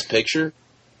Best Picture?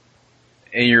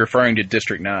 And you're referring to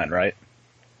District 9, right?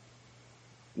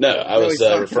 No, I was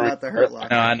referring about The Hurt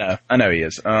Locker. No, I know he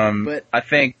is. But I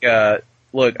think,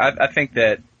 I think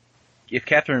that if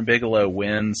Catherine Bigelow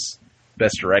wins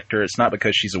Best Director, it's not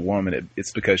because she's a woman.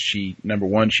 It's because number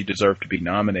one, she deserved to be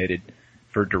nominated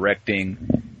for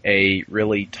directing a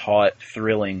really taut,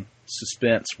 thrilling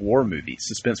suspenseful war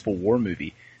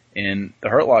movie. And The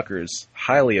Hurt Locker is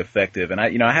highly effective. And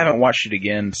I haven't watched it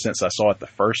again since I saw it the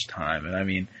first time. And I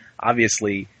mean,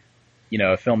 obviously,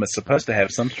 a film is supposed to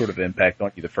have some sort of impact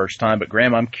on you the first time. But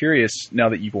Graham, I'm curious, now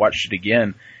that you've watched it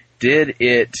again, did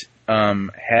it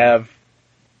have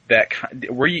that?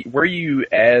 Were you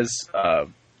as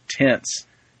tense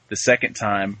the second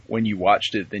time when you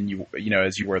watched it than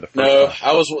as you were the first time? No,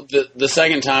 I was the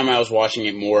second time I was watching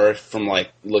it more from like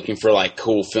looking for like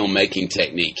cool filmmaking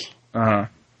technique.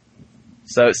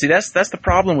 So see, that's the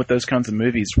problem with those kinds of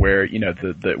movies where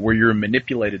where you're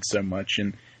manipulated so much,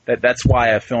 and that's why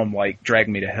a film like Drag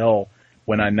Me to Hell,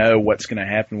 when I know what's going to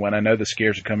happen, when I know the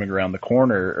scares are coming around the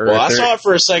corner. Well, I saw it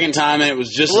for a second time, and it was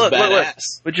just as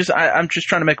badass. But I'm just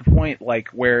trying to make a point, like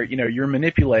where you're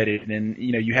manipulated, and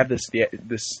you have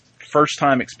this first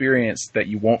time experience that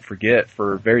you won't forget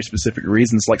for very specific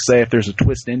reasons. Like say if there's a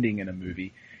twist ending in a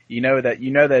movie, you know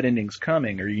that ending's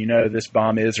coming, or this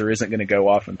bomb is or isn't going to go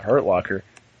off in the Hurt Locker,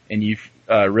 and you've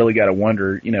really got to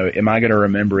wonder, am I going to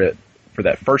remember it for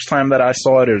that first time that I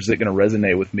saw it, or is it going to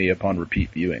resonate with me upon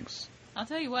repeat viewings? I'll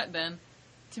tell you what, Ben.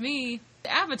 To me,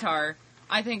 Avatar,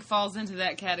 I think, falls into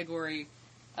that category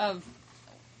of,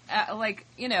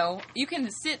 you can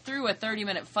sit through a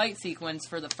 30-minute fight sequence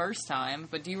for the first time,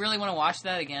 but do you really want to watch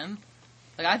that again?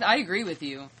 Like, I agree with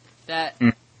you that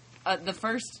the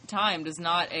first time does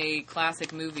not a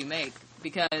classic movie make,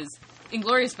 because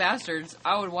Inglourious Basterds,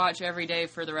 I would watch every day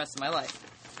for the rest of my life.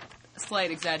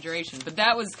 Slight exaggeration, but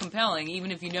that was compelling,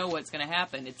 even if you know what's going to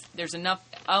happen. There's enough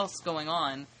else going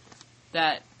on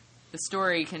that the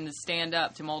story can stand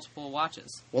up to multiple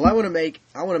watches. Well, I want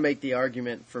to make the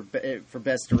argument for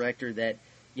Best Director that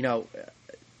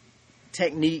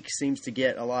technique seems to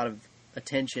get a lot of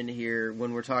attention here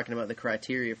when we're talking about the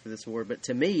criteria for this award. But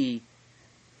to me,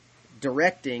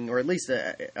 directing, or at least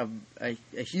a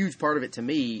huge part of it to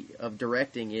me of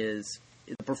directing, is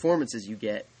the performances you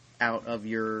get out of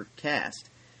your cast.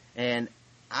 And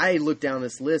I look down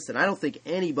this list, and I don't think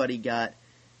anybody got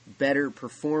better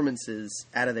performances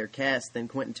out of their cast than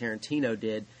Quentin Tarantino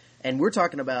did. And we're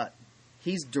talking about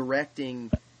he's directing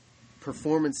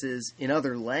performances in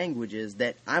other languages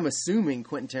that I'm assuming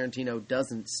Quentin Tarantino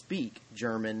doesn't speak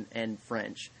German and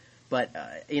French. But,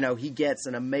 he gets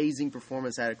an amazing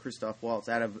performance out of Christoph Waltz,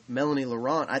 out of Melanie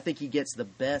Laurent. I think he gets the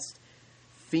best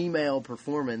female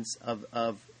performance of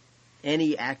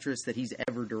any actress that he's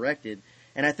ever directed.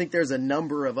 And I think there's a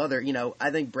number of other,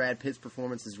 I think Brad Pitt's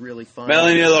performance is really fun.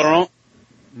 Melanie Laurent.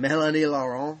 Melanie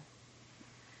Laurent.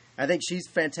 I think she's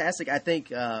fantastic. I think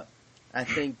Bridget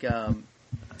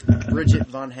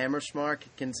von Hammersmark.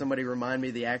 Can somebody remind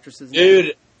me the actress's name?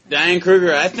 Dude, Diane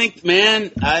Kruger. I think, man,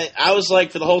 I was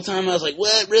like, for the whole time, I was like,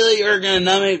 what, really? You're going to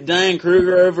nominate Diane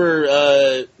Kruger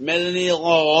over Melanie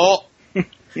Laurent?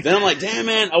 Then I'm like, damn,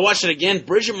 man, I watched it again.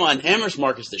 Bridget von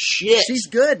Hammersmark is the shit. She's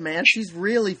good, man. She's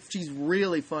really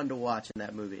fun to watch in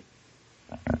that movie.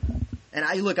 And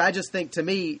I just think to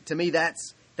me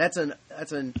that's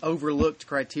an overlooked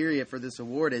criteria for this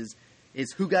award is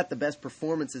who got the best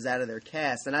performances out of their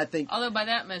cast. And I think, although by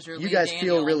that measure, you guys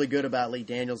feel really good about Lee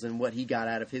Daniels and what he got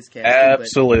out of his cast.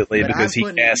 Absolutely, because he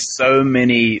cast so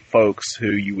many folks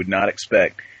who you would not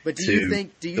expect. But do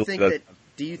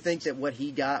you think that what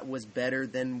he got was better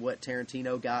than what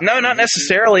Tarantino got? No, not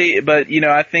necessarily, but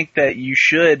I think that you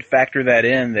should factor that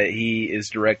in, that he is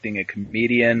directing a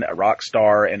comedian, a rock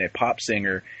star, and a pop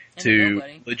singer and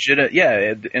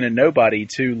a nobody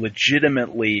to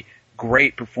legitimately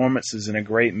great performances in a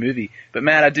great movie. But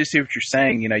Matt, I do see what you're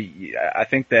saying. I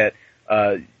think that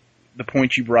the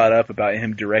point you brought up about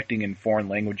him directing in foreign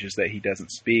languages that he doesn't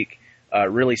speak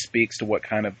really speaks to what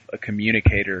kind of a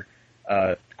communicator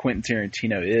Quentin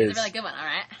Tarantino is. It's a really good one, all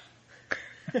right.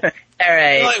 All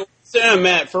right. Like, Sam,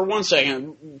 Matt, for 1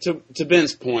 second, to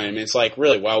Ben's point, I mean, it's like,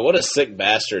 really, wow, what a sick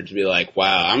bastard to be like,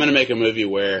 wow, I'm going to make a movie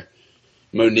where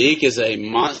Monique is a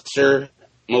monster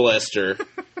molester,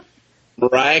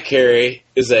 Mariah Carey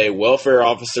is a welfare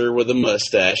officer with a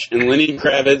mustache, and Lenny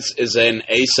Kravitz is an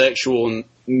asexual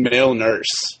male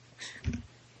nurse.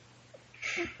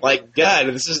 Like, God,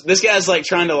 this guy's like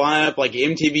trying to line up like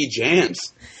MTV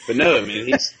Jams. But no, I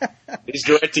mean, he's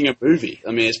directing a movie.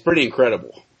 I mean, it's pretty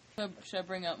incredible. Should I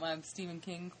bring up my Stephen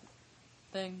King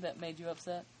thing that made you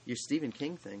upset? Your Stephen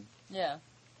King thing? Yeah.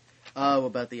 Oh,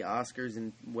 about the Oscars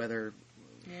and whether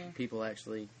people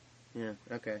actually... Yeah,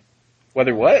 okay.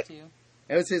 Whether what?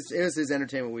 It was his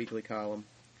Entertainment Weekly column.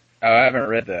 Oh, I haven't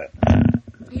read that.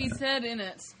 He said in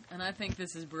it, and I think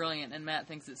this is brilliant, and Matt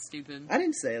thinks it's stupid. I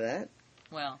didn't say that.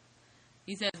 Well,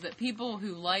 he says that people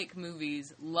who like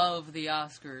movies love the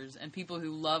Oscars, and people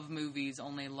who love movies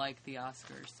only like the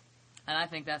Oscars. And I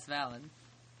think that's valid.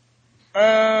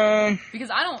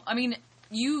 Because I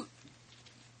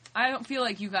don't feel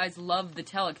like you guys love the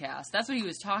telecast. That's what he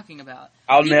was talking about.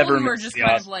 People who are just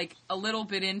kind of like a little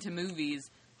bit into movies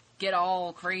get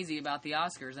all crazy about the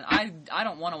Oscars, and I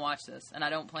don't want to watch this, and I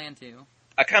don't plan to.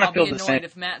 I kind of feel the same. I'll be annoyed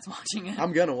if Matt's watching it.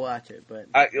 I'm gonna watch it, but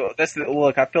I feel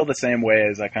the same way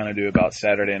as I kind of do about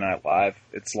Saturday Night Live.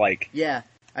 It's like I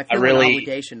feel an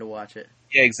obligation to watch it.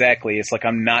 Yeah, exactly. It's like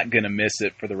I'm not gonna miss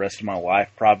it for the rest of my life,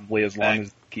 probably as long as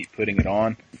I keep putting it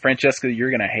on. Francesca,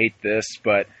 you're gonna hate this,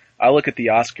 but I look at the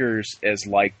Oscars as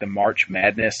like the March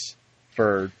Madness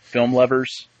for film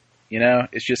lovers.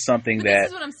 It's just something but that... This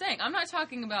is what I'm saying. I'm not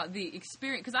talking about the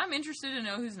experience, because I'm interested to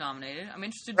know who's nominated. I'm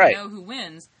interested to know who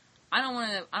wins. I don't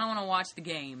want to watch the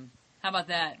game. How about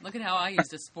that? Look at how I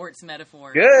used a sports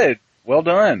metaphor. Good. Well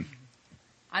done.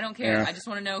 I don't care. Yeah. I just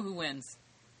want to know who wins.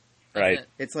 That's right. It.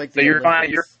 It's like so you're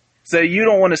fine. So you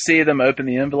don't want to see them open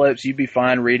the envelopes. You'd be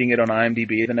fine reading it on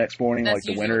IMDb the next morning, That's like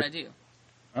the usually winner. What I do.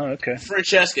 Oh, okay.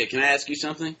 Francesca, can I ask you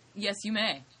something? Yes, you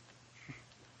may.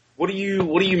 What do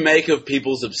you make of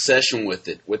people's obsession with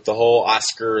it, with the whole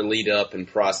Oscar lead up and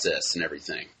process and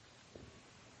everything?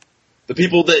 The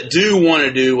people that do want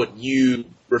to do what you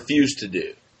refuse to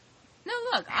do. No,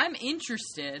 look, I'm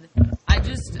interested.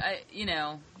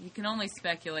 You can only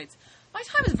speculate. My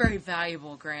time is very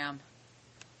valuable, Graham.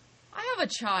 I have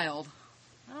a child.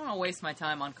 I don't want to waste my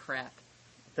time on crap.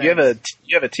 Thanks.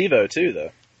 You have a TiVo too, though.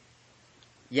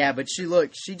 Yeah, but she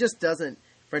just doesn't.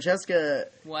 Francesca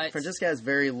has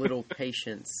very little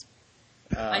patience.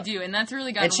 I do, and that's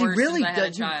really gotten worse since I had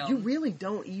a child. You really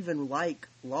don't even like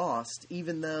Lost,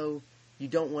 even though you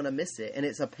don't want to miss it, and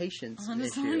it's a patience issue. I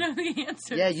just want to know the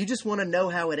answer. Yeah, you just want to know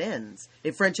how it ends.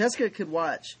 If Francesca could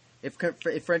read a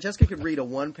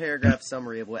 1-paragraph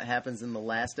summary of what happens in the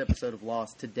last episode of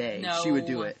Lost today, she would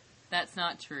do it. That's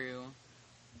not true.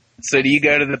 So do you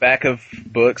go to the back of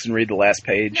books and read the last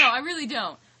page? No, I really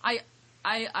don't. I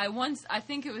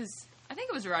think it was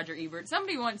Roger Ebert.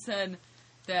 Somebody once said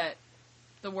that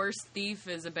The Worst Thief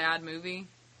is a bad movie,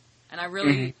 and I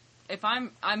really, if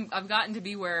I've gotten to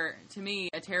be where, to me,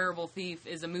 A Terrible Thief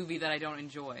is a movie that I don't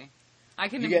enjoy. I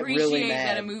can appreciate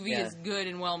that a movie is good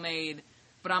and well made,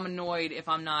 but I'm annoyed if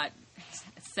I'm not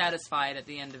satisfied at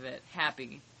the end of it,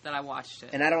 happy that I watched it.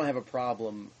 And I don't have a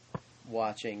problem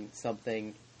watching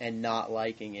something and not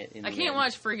liking it. I can't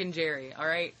watch friggin' Jerry,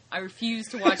 alright? I refuse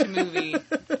to watch a movie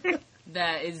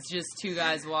that is just two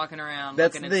guys walking around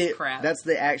That's looking at crap. that's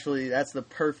the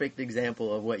perfect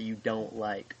example of what you don't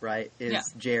like, right?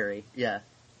 Is Jerry. Yeah.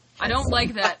 I don't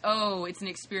like that. Oh, it's an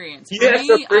experience. You For have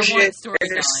to me, I appreciate want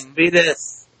storytelling.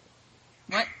 Savitas.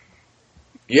 What?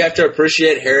 You have to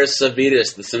appreciate Harris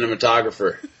Savitas, the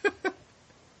cinematographer.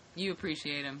 You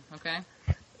appreciate him, okay?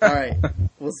 All right.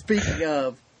 Well, speaking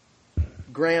of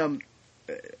Graham,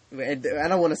 and I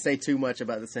don't want to say too much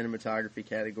about the cinematography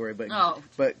category, but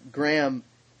Graham,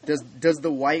 does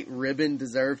the White Ribbon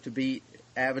deserve to beat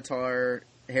Avatar,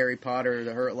 Harry Potter,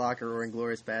 The Hurt Locker, or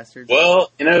Inglourious Basterds?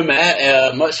 Well,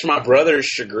 Matt, much to my brother's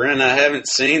chagrin, I haven't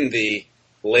seen the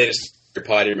latest Harry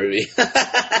Potter movie.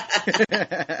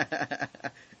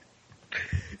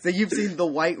 So you've seen The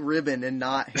White Ribbon and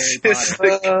not Harry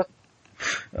Potter.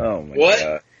 Oh my What?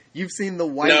 god! You've seen The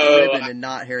White Ribbon and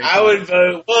not Harry Potter. I would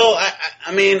vote. Well,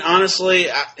 I mean, honestly,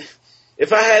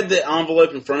 if I had the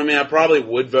envelope in front of me, I probably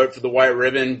would vote for The White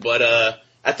Ribbon. But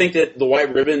I think that The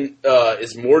White Ribbon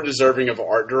is more deserving of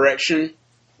art direction,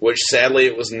 which sadly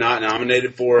it was not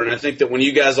nominated for. And I think that when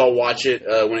you guys all watch it,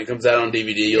 when it comes out on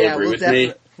DVD, you'll agree with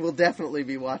me. We'll definitely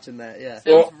be watching that, yeah.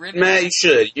 Well, Matt, you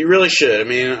should. You really should. I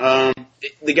mean,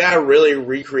 the guy really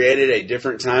recreated a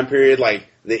different time period, like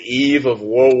the eve of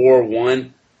World War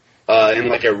One, in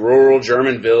like a rural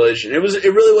German village, and it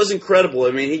really was incredible.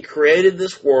 I mean, he created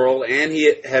this world, and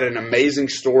he had an amazing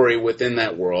story within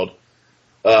that world.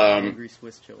 Angry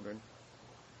Swiss children.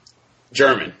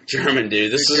 German,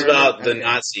 dude. This is about the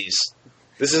Nazis.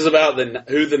 This is about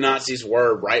who the Nazis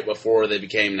were right before they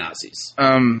became Nazis.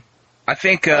 I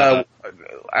think I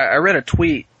read a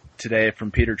tweet today from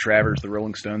Peter Travers, the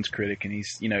Rolling Stones critic, and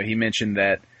he mentioned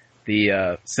that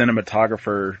the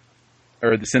cinematographer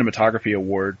or the cinematography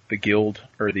award, the guild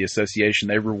or the association,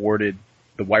 they rewarded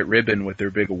the White Ribbon with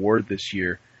their big award this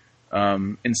year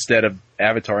instead of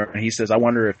Avatar. And he says, I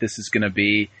wonder if this is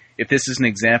an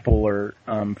example or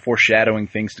foreshadowing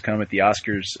things to come at the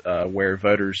Oscars where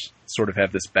voters sort of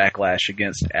have this backlash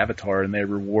against Avatar and they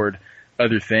reward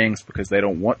other things because they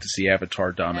don't want to see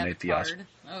Avatar dominate the Oscars.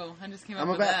 Oh, I just came up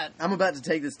with that. I'm about to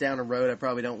take this down a road I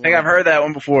probably don't want. I think I've heard that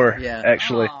one before,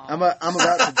 actually. Aww.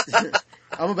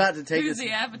 I'm about to take Who's this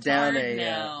the Avatar down a...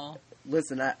 now?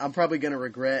 Listen, I'm probably going to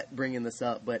regret bringing this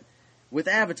up, but with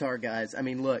Avatar, guys, I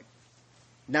mean, look,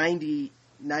 99%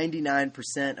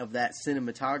 of that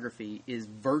cinematography is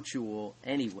virtual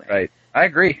anyway. Right. I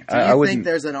agree. Do you think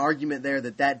there's an argument there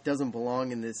that doesn't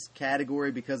belong in this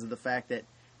category because of the fact that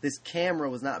this camera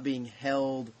was not being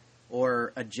held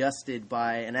or adjusted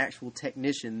by an actual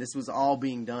technician? This was all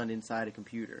being done inside a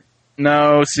computer.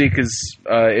 No, see, because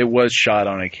it was shot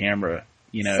on a camera.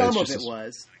 Some of it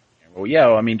was. Well,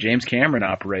 yeah, I mean, James Cameron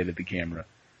operated the camera.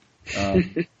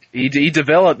 He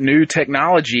developed new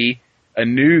technology, a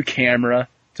new camera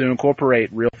to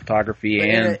incorporate real photography.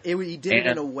 He did it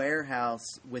in a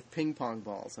warehouse with ping pong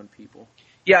balls on people.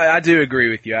 Yeah, I do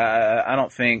agree with you. I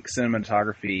don't think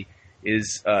cinematography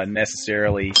is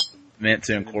necessarily meant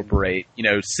to incorporate,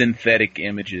 synthetic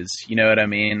images. You know what I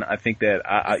mean? I think that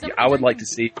I would like to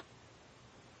see.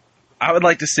 I would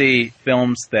like to see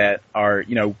films that are,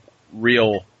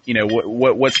 real.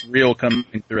 What's real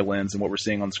coming through a lens and what we're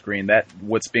seeing on screen. That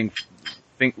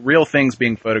real things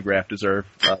being photographed deserve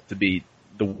to be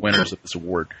the winners of this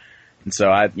award. And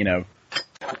so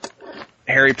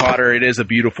Harry Potter, it is a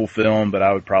beautiful film, but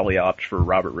I would probably opt for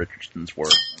Robert Richardson's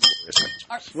work.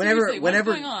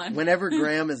 Whenever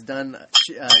Graham is done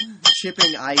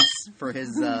chipping ice for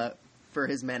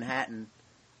his Manhattan.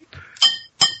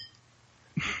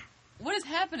 What is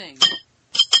happening?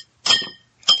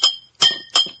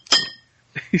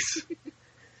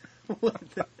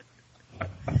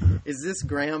 Is this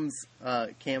Graham's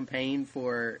campaign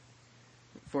for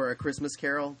A Christmas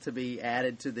Carol to be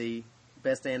added to the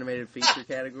Best Animated Feature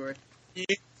category? You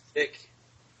dick.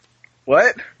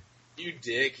 What? You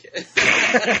dick.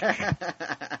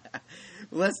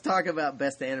 Let's talk about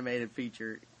Best Animated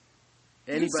Feature.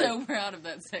 You're so proud of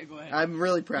that segue. I'm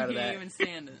really proud of that. You can't even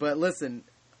stand it. But listen,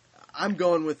 I'm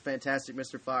going with Fantastic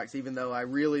Mr. Fox, even though I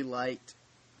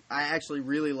actually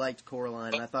really liked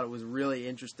Coraline, and I thought it was really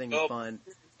interesting and fun.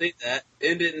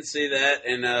 Didn't see that,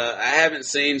 and I haven't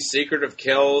seen Secret of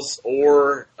Kells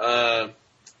or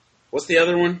what's the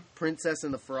other one? Princess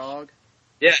and the Frog.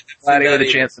 Yeah, Gladiator the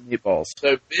Chance of Meatballs.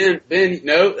 So Ben,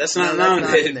 no, that's not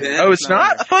nominated. Ben. Oh, it's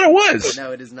not? I thought it was.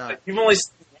 No, it is not.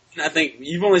 I think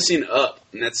you've only seen Up,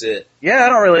 and that's it. Yeah, I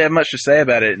don't really have much to say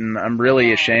about it, and I'm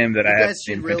really ashamed that I haven't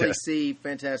seen You guys should really see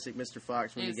Fantastic Mr.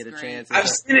 Fox when you get a chance. I've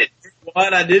seen it.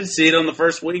 I did see it on the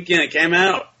first weekend it came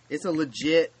out. It's a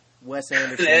legit Wes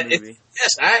Anderson movie.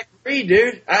 Yes, I agree,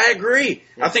 dude. I agree.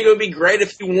 Yeah. I think it would be great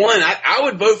if he won. I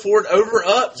would vote for it over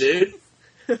Up, dude.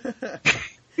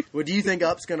 Well, do you think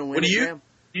Up's going to win? What do you?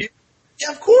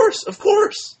 Yeah, of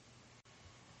course.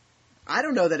 I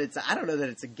don't know that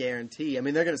it's a guarantee. I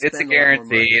mean, they're going to spend. It's a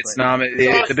guarantee. It's not.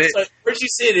 It's a bit. So, where'd you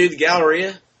see it, dude? The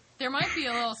Galleria. There might be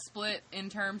a little split in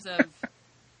terms of,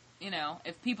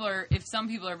 if some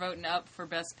people are voting Up for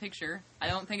Best Picture. I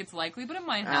don't think it's likely, but it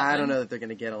might happen. I don't know that they're going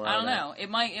to get a lot. I don't of that. know.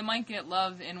 It might get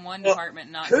love in one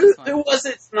department, not this one. Who was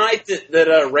it tonight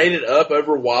that rated Up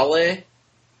over Wale?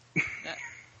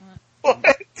 What?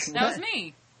 That was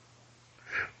me.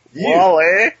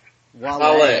 Wale.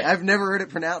 Wale. I've never heard it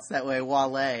pronounced that way.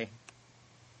 Wale.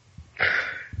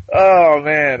 Oh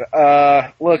man.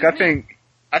 Look,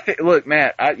 look,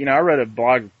 Matt. I read a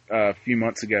blog a few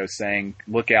months ago saying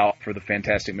look out for the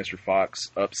Fantastic Mr. Fox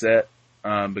upset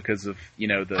because of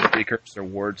the precursor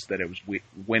awards that it was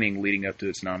winning leading up to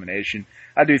its nomination.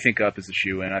 I do think Up is a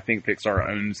shoe-in. I think Pixar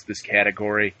owns this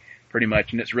category pretty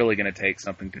much, and it's really going to take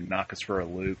something to knock us for a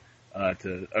loop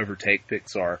to overtake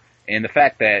Pixar. And the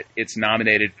fact that it's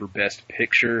nominated for Best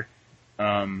Picture,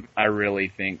 I really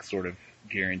think sort of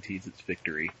guarantees its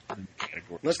victory in the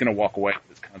category. It's going to walk away with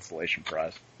this consolation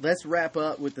prize. Let's wrap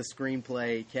up with the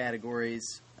screenplay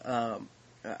categories.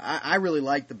 I really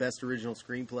like the Best Original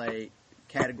Screenplay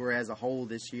category as a whole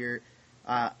this year.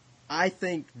 I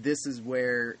think this is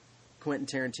where Quentin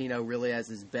Tarantino really has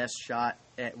his best shot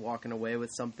at walking away with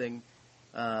something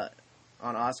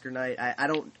on Oscar night. I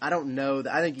don't know.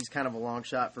 I think he's kind of a long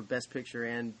shot for Best Picture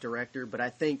and Director, but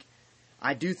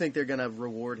I do think they're going to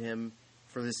reward him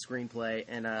for this screenplay,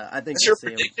 and I think that's your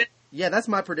prediction? Yeah, that's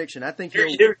my prediction. I think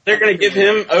they're going to give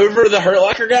him over the Hurt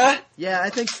Locker guy. Yeah, I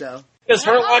think so. Because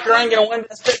Hurt Locker ain't going to win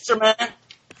Best Picture, man.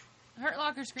 Hurt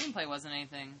Locker screenplay wasn't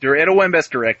anything. It'll win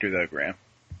Best Director though, Graham.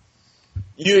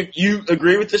 You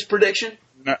agree with this prediction?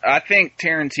 No, I think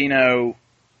Tarantino.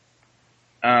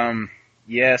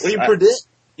 Yes. What do you predict?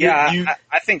 Yeah,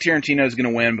 I think Tarantino's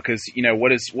going to win because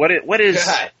what is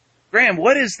God. Graham?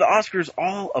 What is the Oscars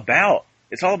all about?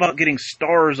 It's all about getting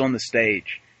stars on the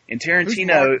stage. And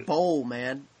Tarantino, Mark Bowl,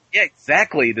 man. Yeah,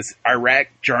 exactly. This Iraq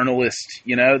journalist,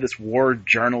 this war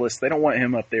journalist. They don't want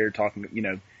him up there talking,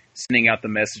 sending out the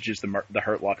messages the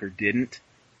Hurt Locker didn't.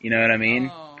 You know what I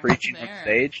mean? Preaching on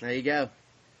stage. There you go.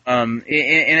 And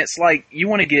it's like you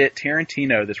want to get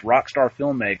Tarantino, this rock star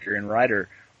filmmaker and writer,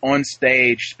 on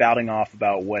stage spouting off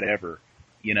about whatever,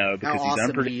 because how he's awesome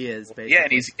unpredictable. He is,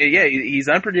 basically. Yeah, and he's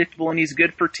unpredictable and he's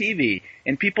good for TV,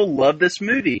 and people love this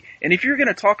movie. And if you're going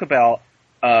to talk about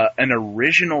an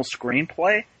original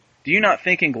screenplay, do you not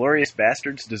think Inglourious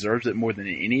Basterds deserves it more than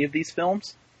any of these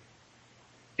films?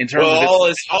 In terms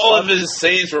of all of his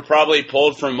scenes were probably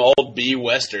pulled from old B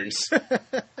westerns.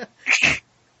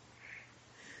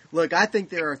 Look, I think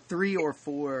there are 3 or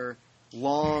 4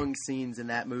 long scenes in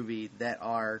that movie that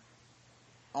are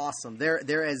awesome.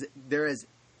 They're as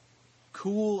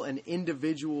cool an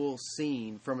individual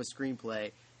scene from a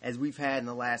screenplay as we've had in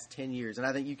the last 10 years. And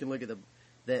I think you can look at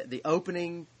the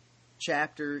opening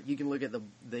chapter. You can look at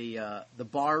the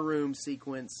bar room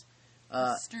sequence.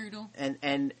 Strudel.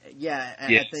 And yeah,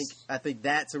 yes. I think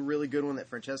that's a really good one that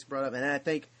Francesca brought up. And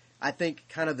I think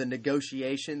kind of the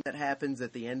negotiation that happens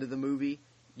at the end of the movie,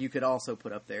 you could also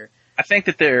put up there. I think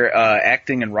that they're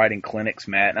acting and writing clinics,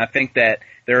 Matt, and I think that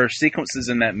there are sequences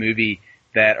in that movie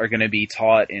that are going to be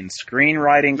taught in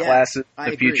screenwriting classes,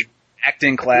 the future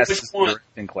acting classes,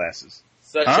 directing classes.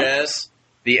 Such as?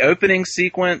 The opening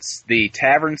sequence, the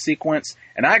tavern sequence,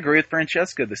 and I agree with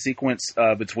Francesca, the sequence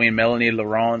between Melanie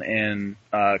Laurent and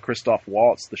Christoph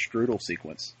Waltz, the Strudel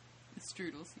sequence. The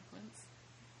Strudel sequence?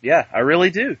 Yeah, I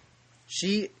really do.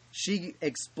 She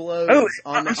explodes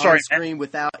on screen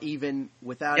without even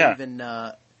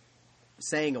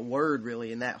saying a word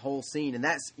really in that whole scene, and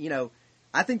that's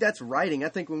I think that's writing. I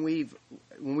think when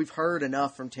we've heard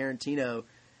enough from Tarantino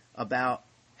about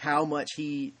how much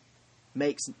he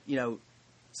makes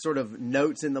sort of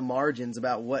notes in the margins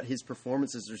about what his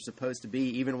performances are supposed to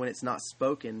be, even when it's not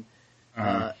spoken.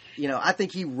 I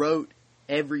think he wrote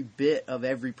every bit of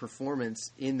every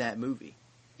performance in that movie.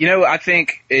 I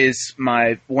think is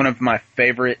one of my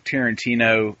favorite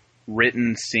Tarantino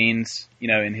written scenes,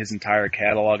 in his entire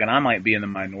catalog, and I might be in the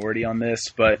minority on this,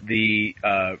 but the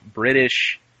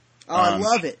British, I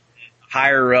love it,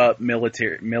 higher up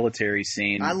military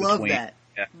scene. I love that.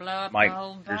 Mike,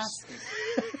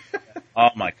 oh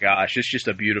my gosh, it's just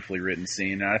a beautifully written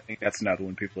scene, and I think that's another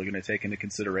one people are going to take into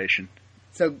consideration.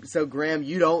 So Graham,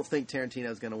 you don't think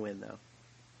Tarantino's going to win though?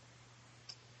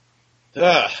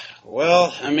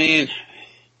 Well, I mean,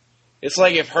 It's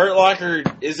like if Hurt Locker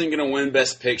isn't going to win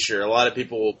Best Picture, a lot of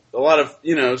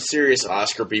serious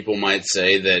Oscar people might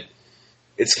say that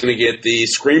it's going to get the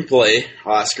screenplay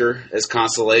Oscar as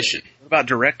consolation. What about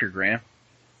director, Graham?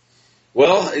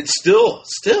 Well, it's still.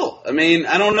 I mean,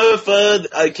 I don't know if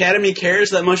Academy cares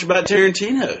that much about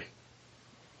Tarantino.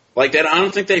 Like that, I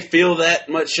don't think they feel that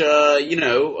much.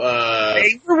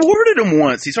 They rewarded him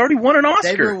once. He's already won an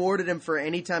Oscar. They rewarded him for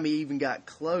any time he even got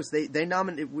close. They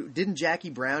nominated. Didn't Jackie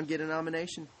Brown get a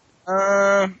nomination?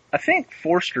 I think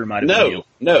Forster might have.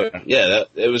 No. Yeah,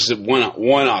 it was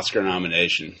one Oscar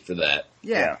nomination for that.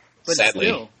 Yeah, but sadly,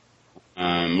 still.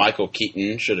 Michael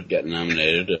Keaton should have gotten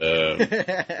nominated.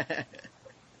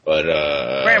 But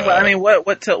Graham, I mean,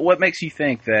 what makes you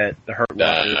think that the Hurt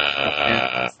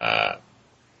Locker?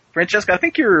 Francesca, I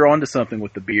think you're onto something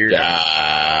with the beard.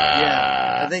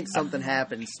 Yeah, I think something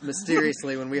happened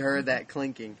mysteriously when we heard that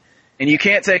clinking. And you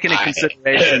can't take into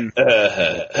consideration.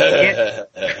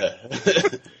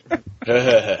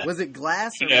 Was it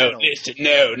glass or metal? Listen.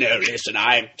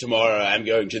 Tomorrow I'm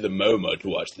going to the MoMA to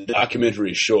watch the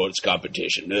documentary shorts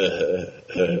competition.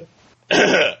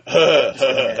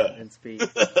 And speak.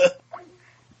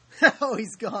 Oh,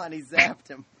 he's gone. He zapped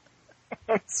him.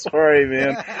 I'm sorry,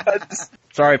 man.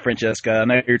 Sorry, Francesca. I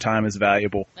know your time is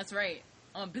valuable. That's right.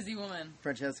 I'm a busy woman.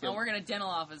 Francesca, I'll work in a dental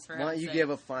office for. Why don't you give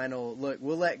a final look?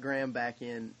 We'll let Graham back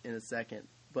in a second,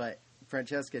 but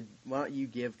Francesca, why don't you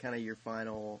give kind of your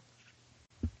final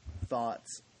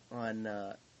thoughts on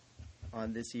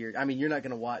this year? I mean, you're not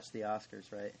going to watch the Oscars,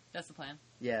 right? That's the plan.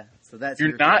 Yeah, so that's you're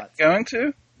your not thoughts. going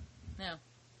to. No.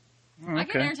 Oh, okay. I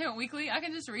can Entertainment Weekly. I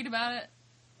can just read about it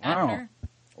Wow. after.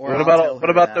 Or What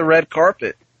about the red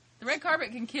carpet? The red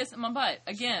carpet can kiss my butt.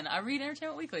 Again, I read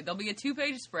Entertainment Weekly. There'll be a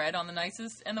 2-page spread on the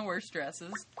nicest and the worst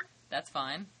dresses. That's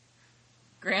fine.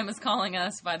 Graham is calling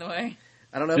us, by the way.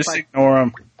 I don't know Just if ignore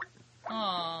him.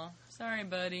 Aw, sorry,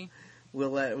 buddy. we'll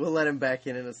let him back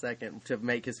in a second to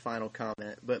make his final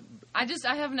comment. But I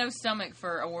have no stomach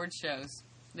for award shows.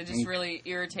 They just really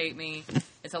irritate me.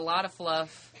 It's a lot of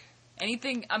fluff.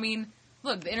 Anything, I mean,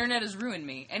 look, the internet has ruined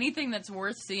me. Anything that's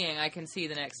worth seeing, I can see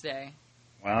the next day.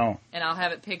 Wow. And I'll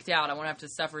have it picked out. I won't have to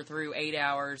suffer through 8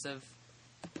 hours of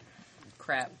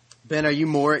crap. Ben, are you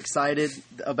more excited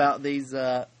about these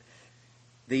Oscars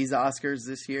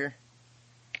this year?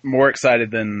 More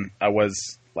excited than I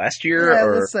was last year? Yeah,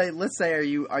 or? let's say are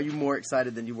you more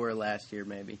excited than you were last year?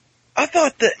 Maybe. I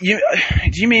thought that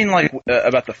do you mean like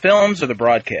about the films or the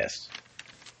broadcasts?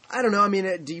 I don't know. I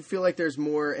mean, do you feel like there's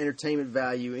more entertainment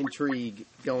value, intrigue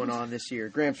going on this year?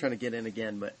 Graham's trying to get in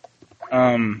again, but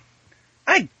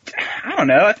I don't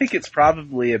know. I think it's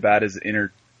probably about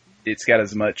it's got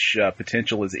as much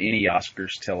potential as any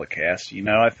Oscars telecast. You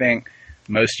know, I think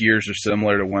most years are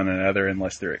similar to one another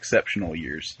unless they're exceptional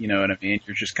years. You know what I mean?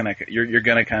 You're just you're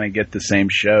gonna kind of get the same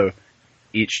show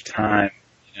each time.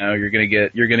 You know, you're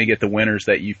gonna get the winners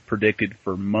that you've predicted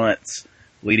for months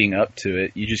leading up to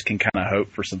it. You just can kind of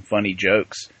hope for some funny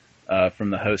jokes from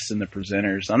the hosts and the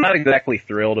presenters. I'm not exactly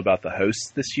thrilled about the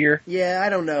hosts this year. Yeah, I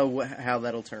don't know how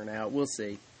that'll turn out. We'll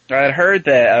see. I heard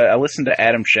that I listened to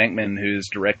Adam Shankman, who's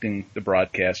directing the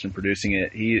broadcast and producing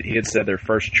it. He had said their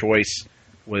first choice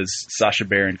was Sacha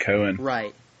Baron Cohen,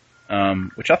 right?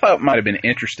 Which I thought might have been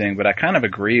interesting, but I kind of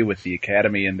agree with the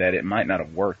Academy in that it might not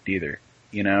have worked either.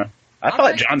 You know, I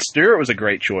thought Jon Stewart was a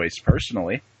great choice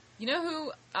personally. You know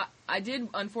who I did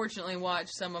unfortunately watch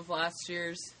some of last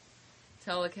year's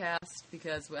telecast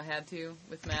because I had to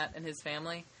with Matt and his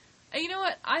family. And you know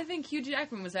what? I think Hugh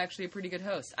Jackman was actually a pretty good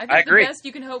host. I think agree. The best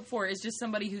you can hope for is just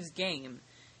somebody who's game.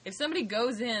 If somebody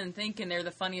goes in thinking they're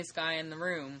the funniest guy in the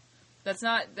room,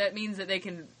 that means that they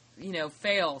can,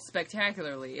 fail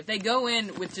spectacularly. If they go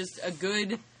in with just a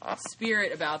good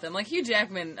spirit about them, like Hugh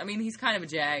Jackman, I mean, he's kind of a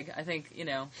jag. I think,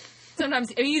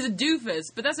 sometimes, he's a doofus,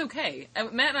 but that's okay.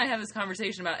 Matt and I have this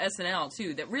conversation about SNL,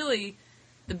 too, that really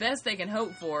the best they can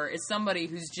hope for is somebody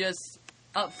who's just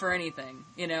up for anything,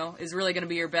 is really going to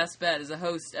be your best bet as a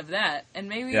host of that, and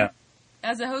maybe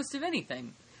as a host of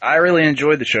anything. I really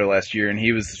enjoyed the show last year, and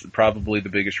he was probably the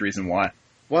biggest reason why.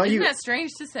 Isn't that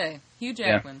strange to say? Hugh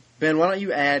Jackman. Yeah. Ben, why don't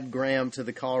you add Graham to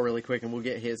the call really quick, and we'll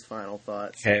get his final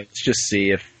thoughts. Okay, let's just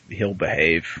see if he'll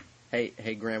behave. Hey,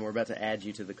 Graham, we're about to add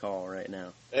you to the call right now.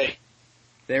 Hey.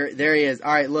 There he is.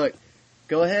 All right, look.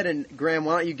 Go ahead and, Graham,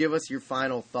 why don't you give us your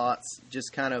final thoughts,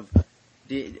 just kind of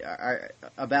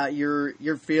about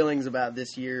your feelings about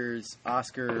this year's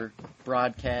Oscar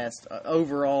broadcast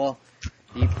overall.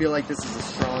 Do you feel like this is a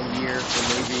strong year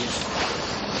for movies?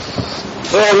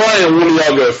 Well, Ryan, when do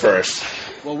y'all go first?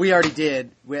 Well, we already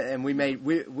did, and we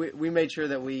made sure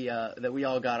that we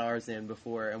all got ours in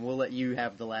before, and we'll let you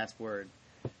have the last word.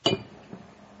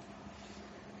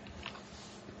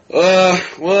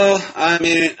 Well, I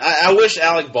mean, I wish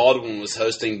Alec Baldwin was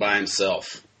hosting by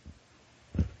himself.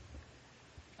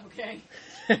 Okay.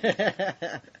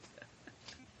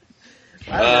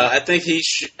 I think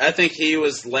he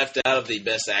was left out of the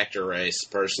Best Actor race,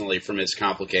 personally, from It's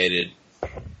Complicated.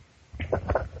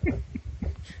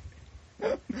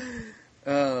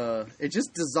 It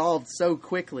just dissolved so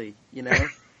quickly, you know?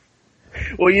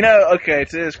 Well, okay,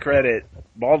 to his credit,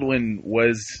 Baldwin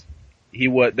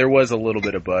there was a little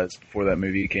bit of buzz before that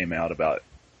movie came out about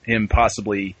him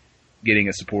possibly getting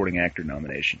a supporting actor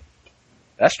nomination.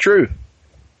 That's true.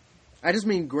 I just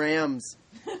mean Graham's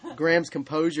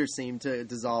composure seemed to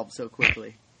dissolve so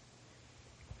quickly.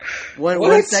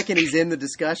 One second he's in the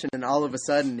discussion, and all of a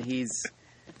sudden he's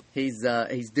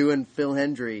doing Phil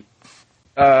Hendry.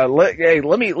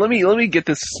 Let me get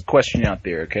this question out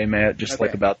there, okay, Matt? Just Okay.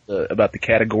 like about the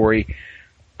category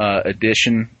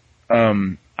addition.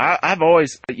 I've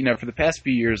always, for the past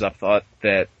few years, I've thought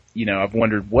that, I've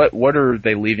wondered what are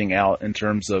they leaving out in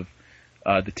terms of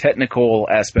the technical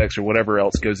aspects or whatever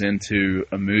else goes into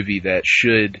a movie that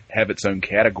should have its own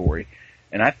category.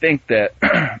 And I think that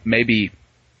maybe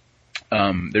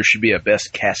there should be a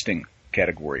best casting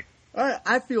category.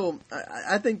 I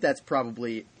think that's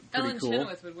probably pretty Ellen cool.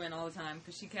 Chenoweth would win all the time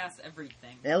because she casts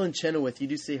everything. Ellen Chenoweth, you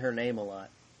do see her name a lot.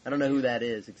 I don't know who that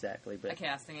is exactly, but A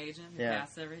casting agent who Yeah.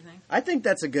 casts everything. I think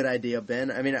that's a good idea,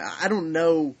 Ben. I mean, I don't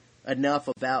know enough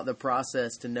about the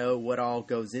process to know what all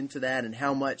goes into that and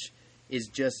how much is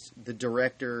just the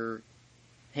director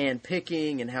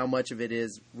hand-picking and how much of it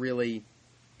is really,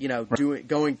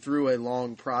 going through a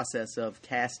long process of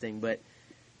casting. But,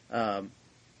 I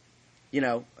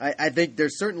think there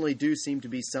certainly do seem to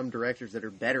be some directors that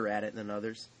are better at it than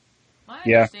others. My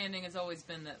Yeah. understanding has always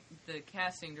been that the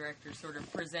casting director sort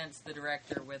of presents the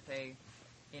director with a,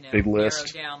 Big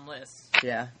list. narrowed down list.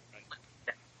 Yeah.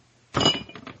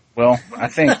 Well, I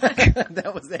think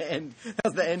That was the end. That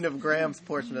was the end of Graham's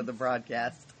portion of the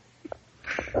broadcast.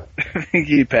 I think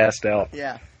he passed out.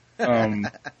 Yeah.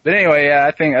 But anyway, yeah,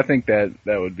 I think that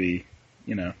would be,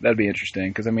 that'd be interesting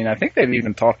because I think they've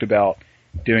even talked about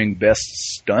doing best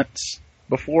stunts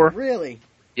before. Really?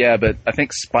 Yeah, but I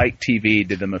think Spike TV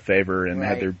did them a favor and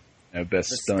had Right. their best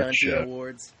The stunt Stunty show.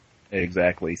 Awards.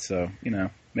 Exactly. So,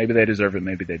 maybe they deserve it,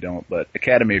 maybe they don't. But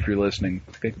Academy, if you're listening,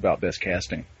 think about best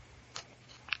casting.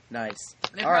 Nice.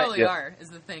 They All right. probably yeah. are, is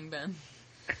the thing, Ben.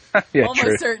 Yeah, Almost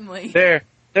true. certainly. They're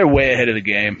way ahead of the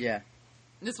game. Yeah.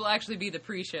 This will actually be the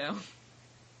pre-show.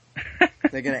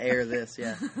 They're going to air this,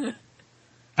 yeah.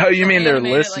 Oh, you mean they're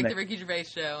Animate it listening? like the Ricky Gervais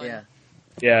show. and- Yeah.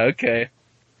 Yeah, okay.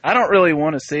 I don't really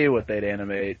want to see what they'd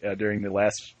animate during the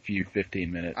last few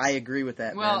 15 minutes. I agree with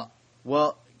that, Well- man.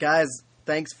 Well, guys,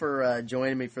 thanks for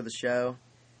joining me for the show.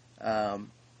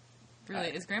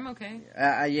 Really, is Graham okay?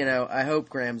 I hope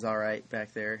Graham's all right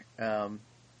back there.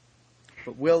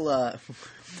 But we'll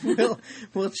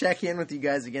check in with you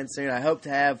guys again soon. I hope to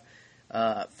have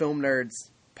Film Nerds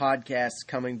podcasts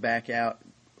coming back out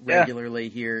regularly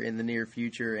here in the near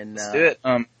future. And Let's do it.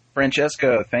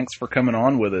 Francesca, thanks for coming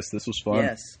on with us. This was fun.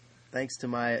 yes, thanks to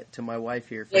my wife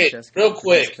here, Wait, Francesca. real for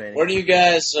quick, participating. where do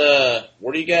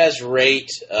you guys rate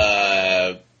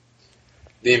The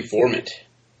Informant?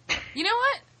 You know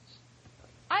what?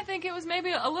 I think it was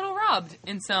maybe a little robbed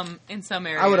in some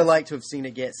areas. I would have liked to have seen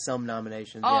it get some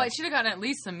nominations. Oh, yeah. it should have gotten at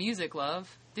least some music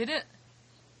love. Did it?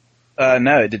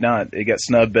 No, it did not. It got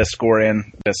snubbed best score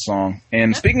and best song.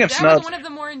 And speaking of that snubs, was one of the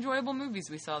more enjoyable movies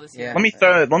we saw this year. Yeah.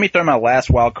 let me throw my last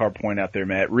wild card point out there,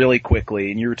 Matt, really quickly.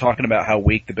 And you were talking about how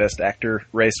weak the best actor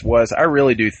race was. I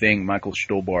really do think Michael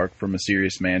Stuhlbarg from A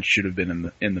Serious Man should have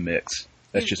been in the mix.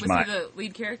 That's just was my he the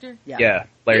lead character? yeah.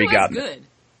 Larry he was Gottman. good.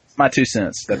 My 2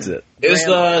 cents. That's it. Is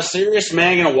the serious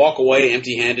man going to walk away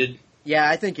empty-handed? Yeah,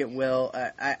 I think it will.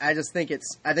 I just think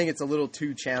it's a little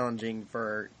too challenging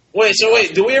for. Wait,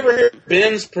 do we ever hear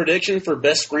Ben's prediction for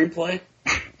best screenplay?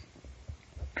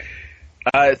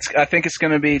 I think it's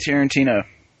going to be Tarantino.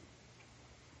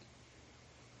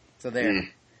 So there,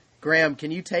 Graham,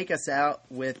 can you take us out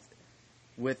with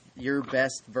your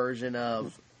best version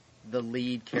of the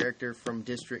lead character from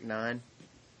District 9?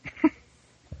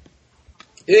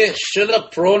 Hey, shut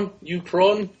up, prawn. You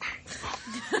prawn.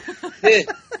 Hey,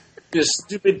 you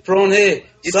stupid prawn. Hey,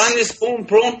 sign this form,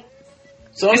 prawn.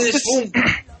 Sign this form.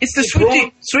 It's the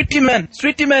Prawn. sweetie man.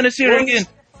 Sweetie man is here Prawn. again.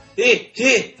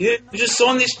 Hey, you just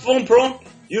sign this form, prawn.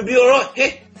 You'll be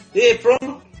alright. Hey,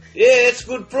 prawn. Yeah, it's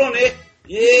good, prawn. Hey,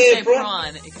 You yeah, say prawn.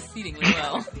 prawn exceedingly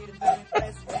well.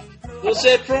 What's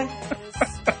that, prawn?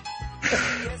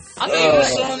 I'll Hey, tell you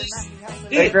just what. sign this.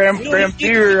 Hey, Graham,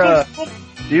 dear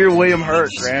William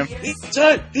Hurt, Graham. It's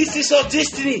time. This is our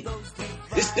destiny.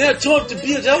 It's now time to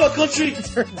build our country.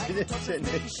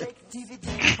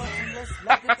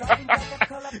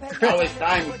 Now it's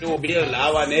time to build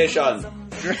our nation.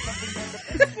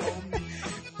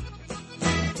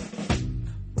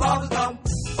 Bubblegum,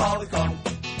 bubblegum,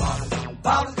 bubblegum,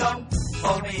 bubblegum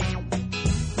for me.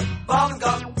 Bubblegum.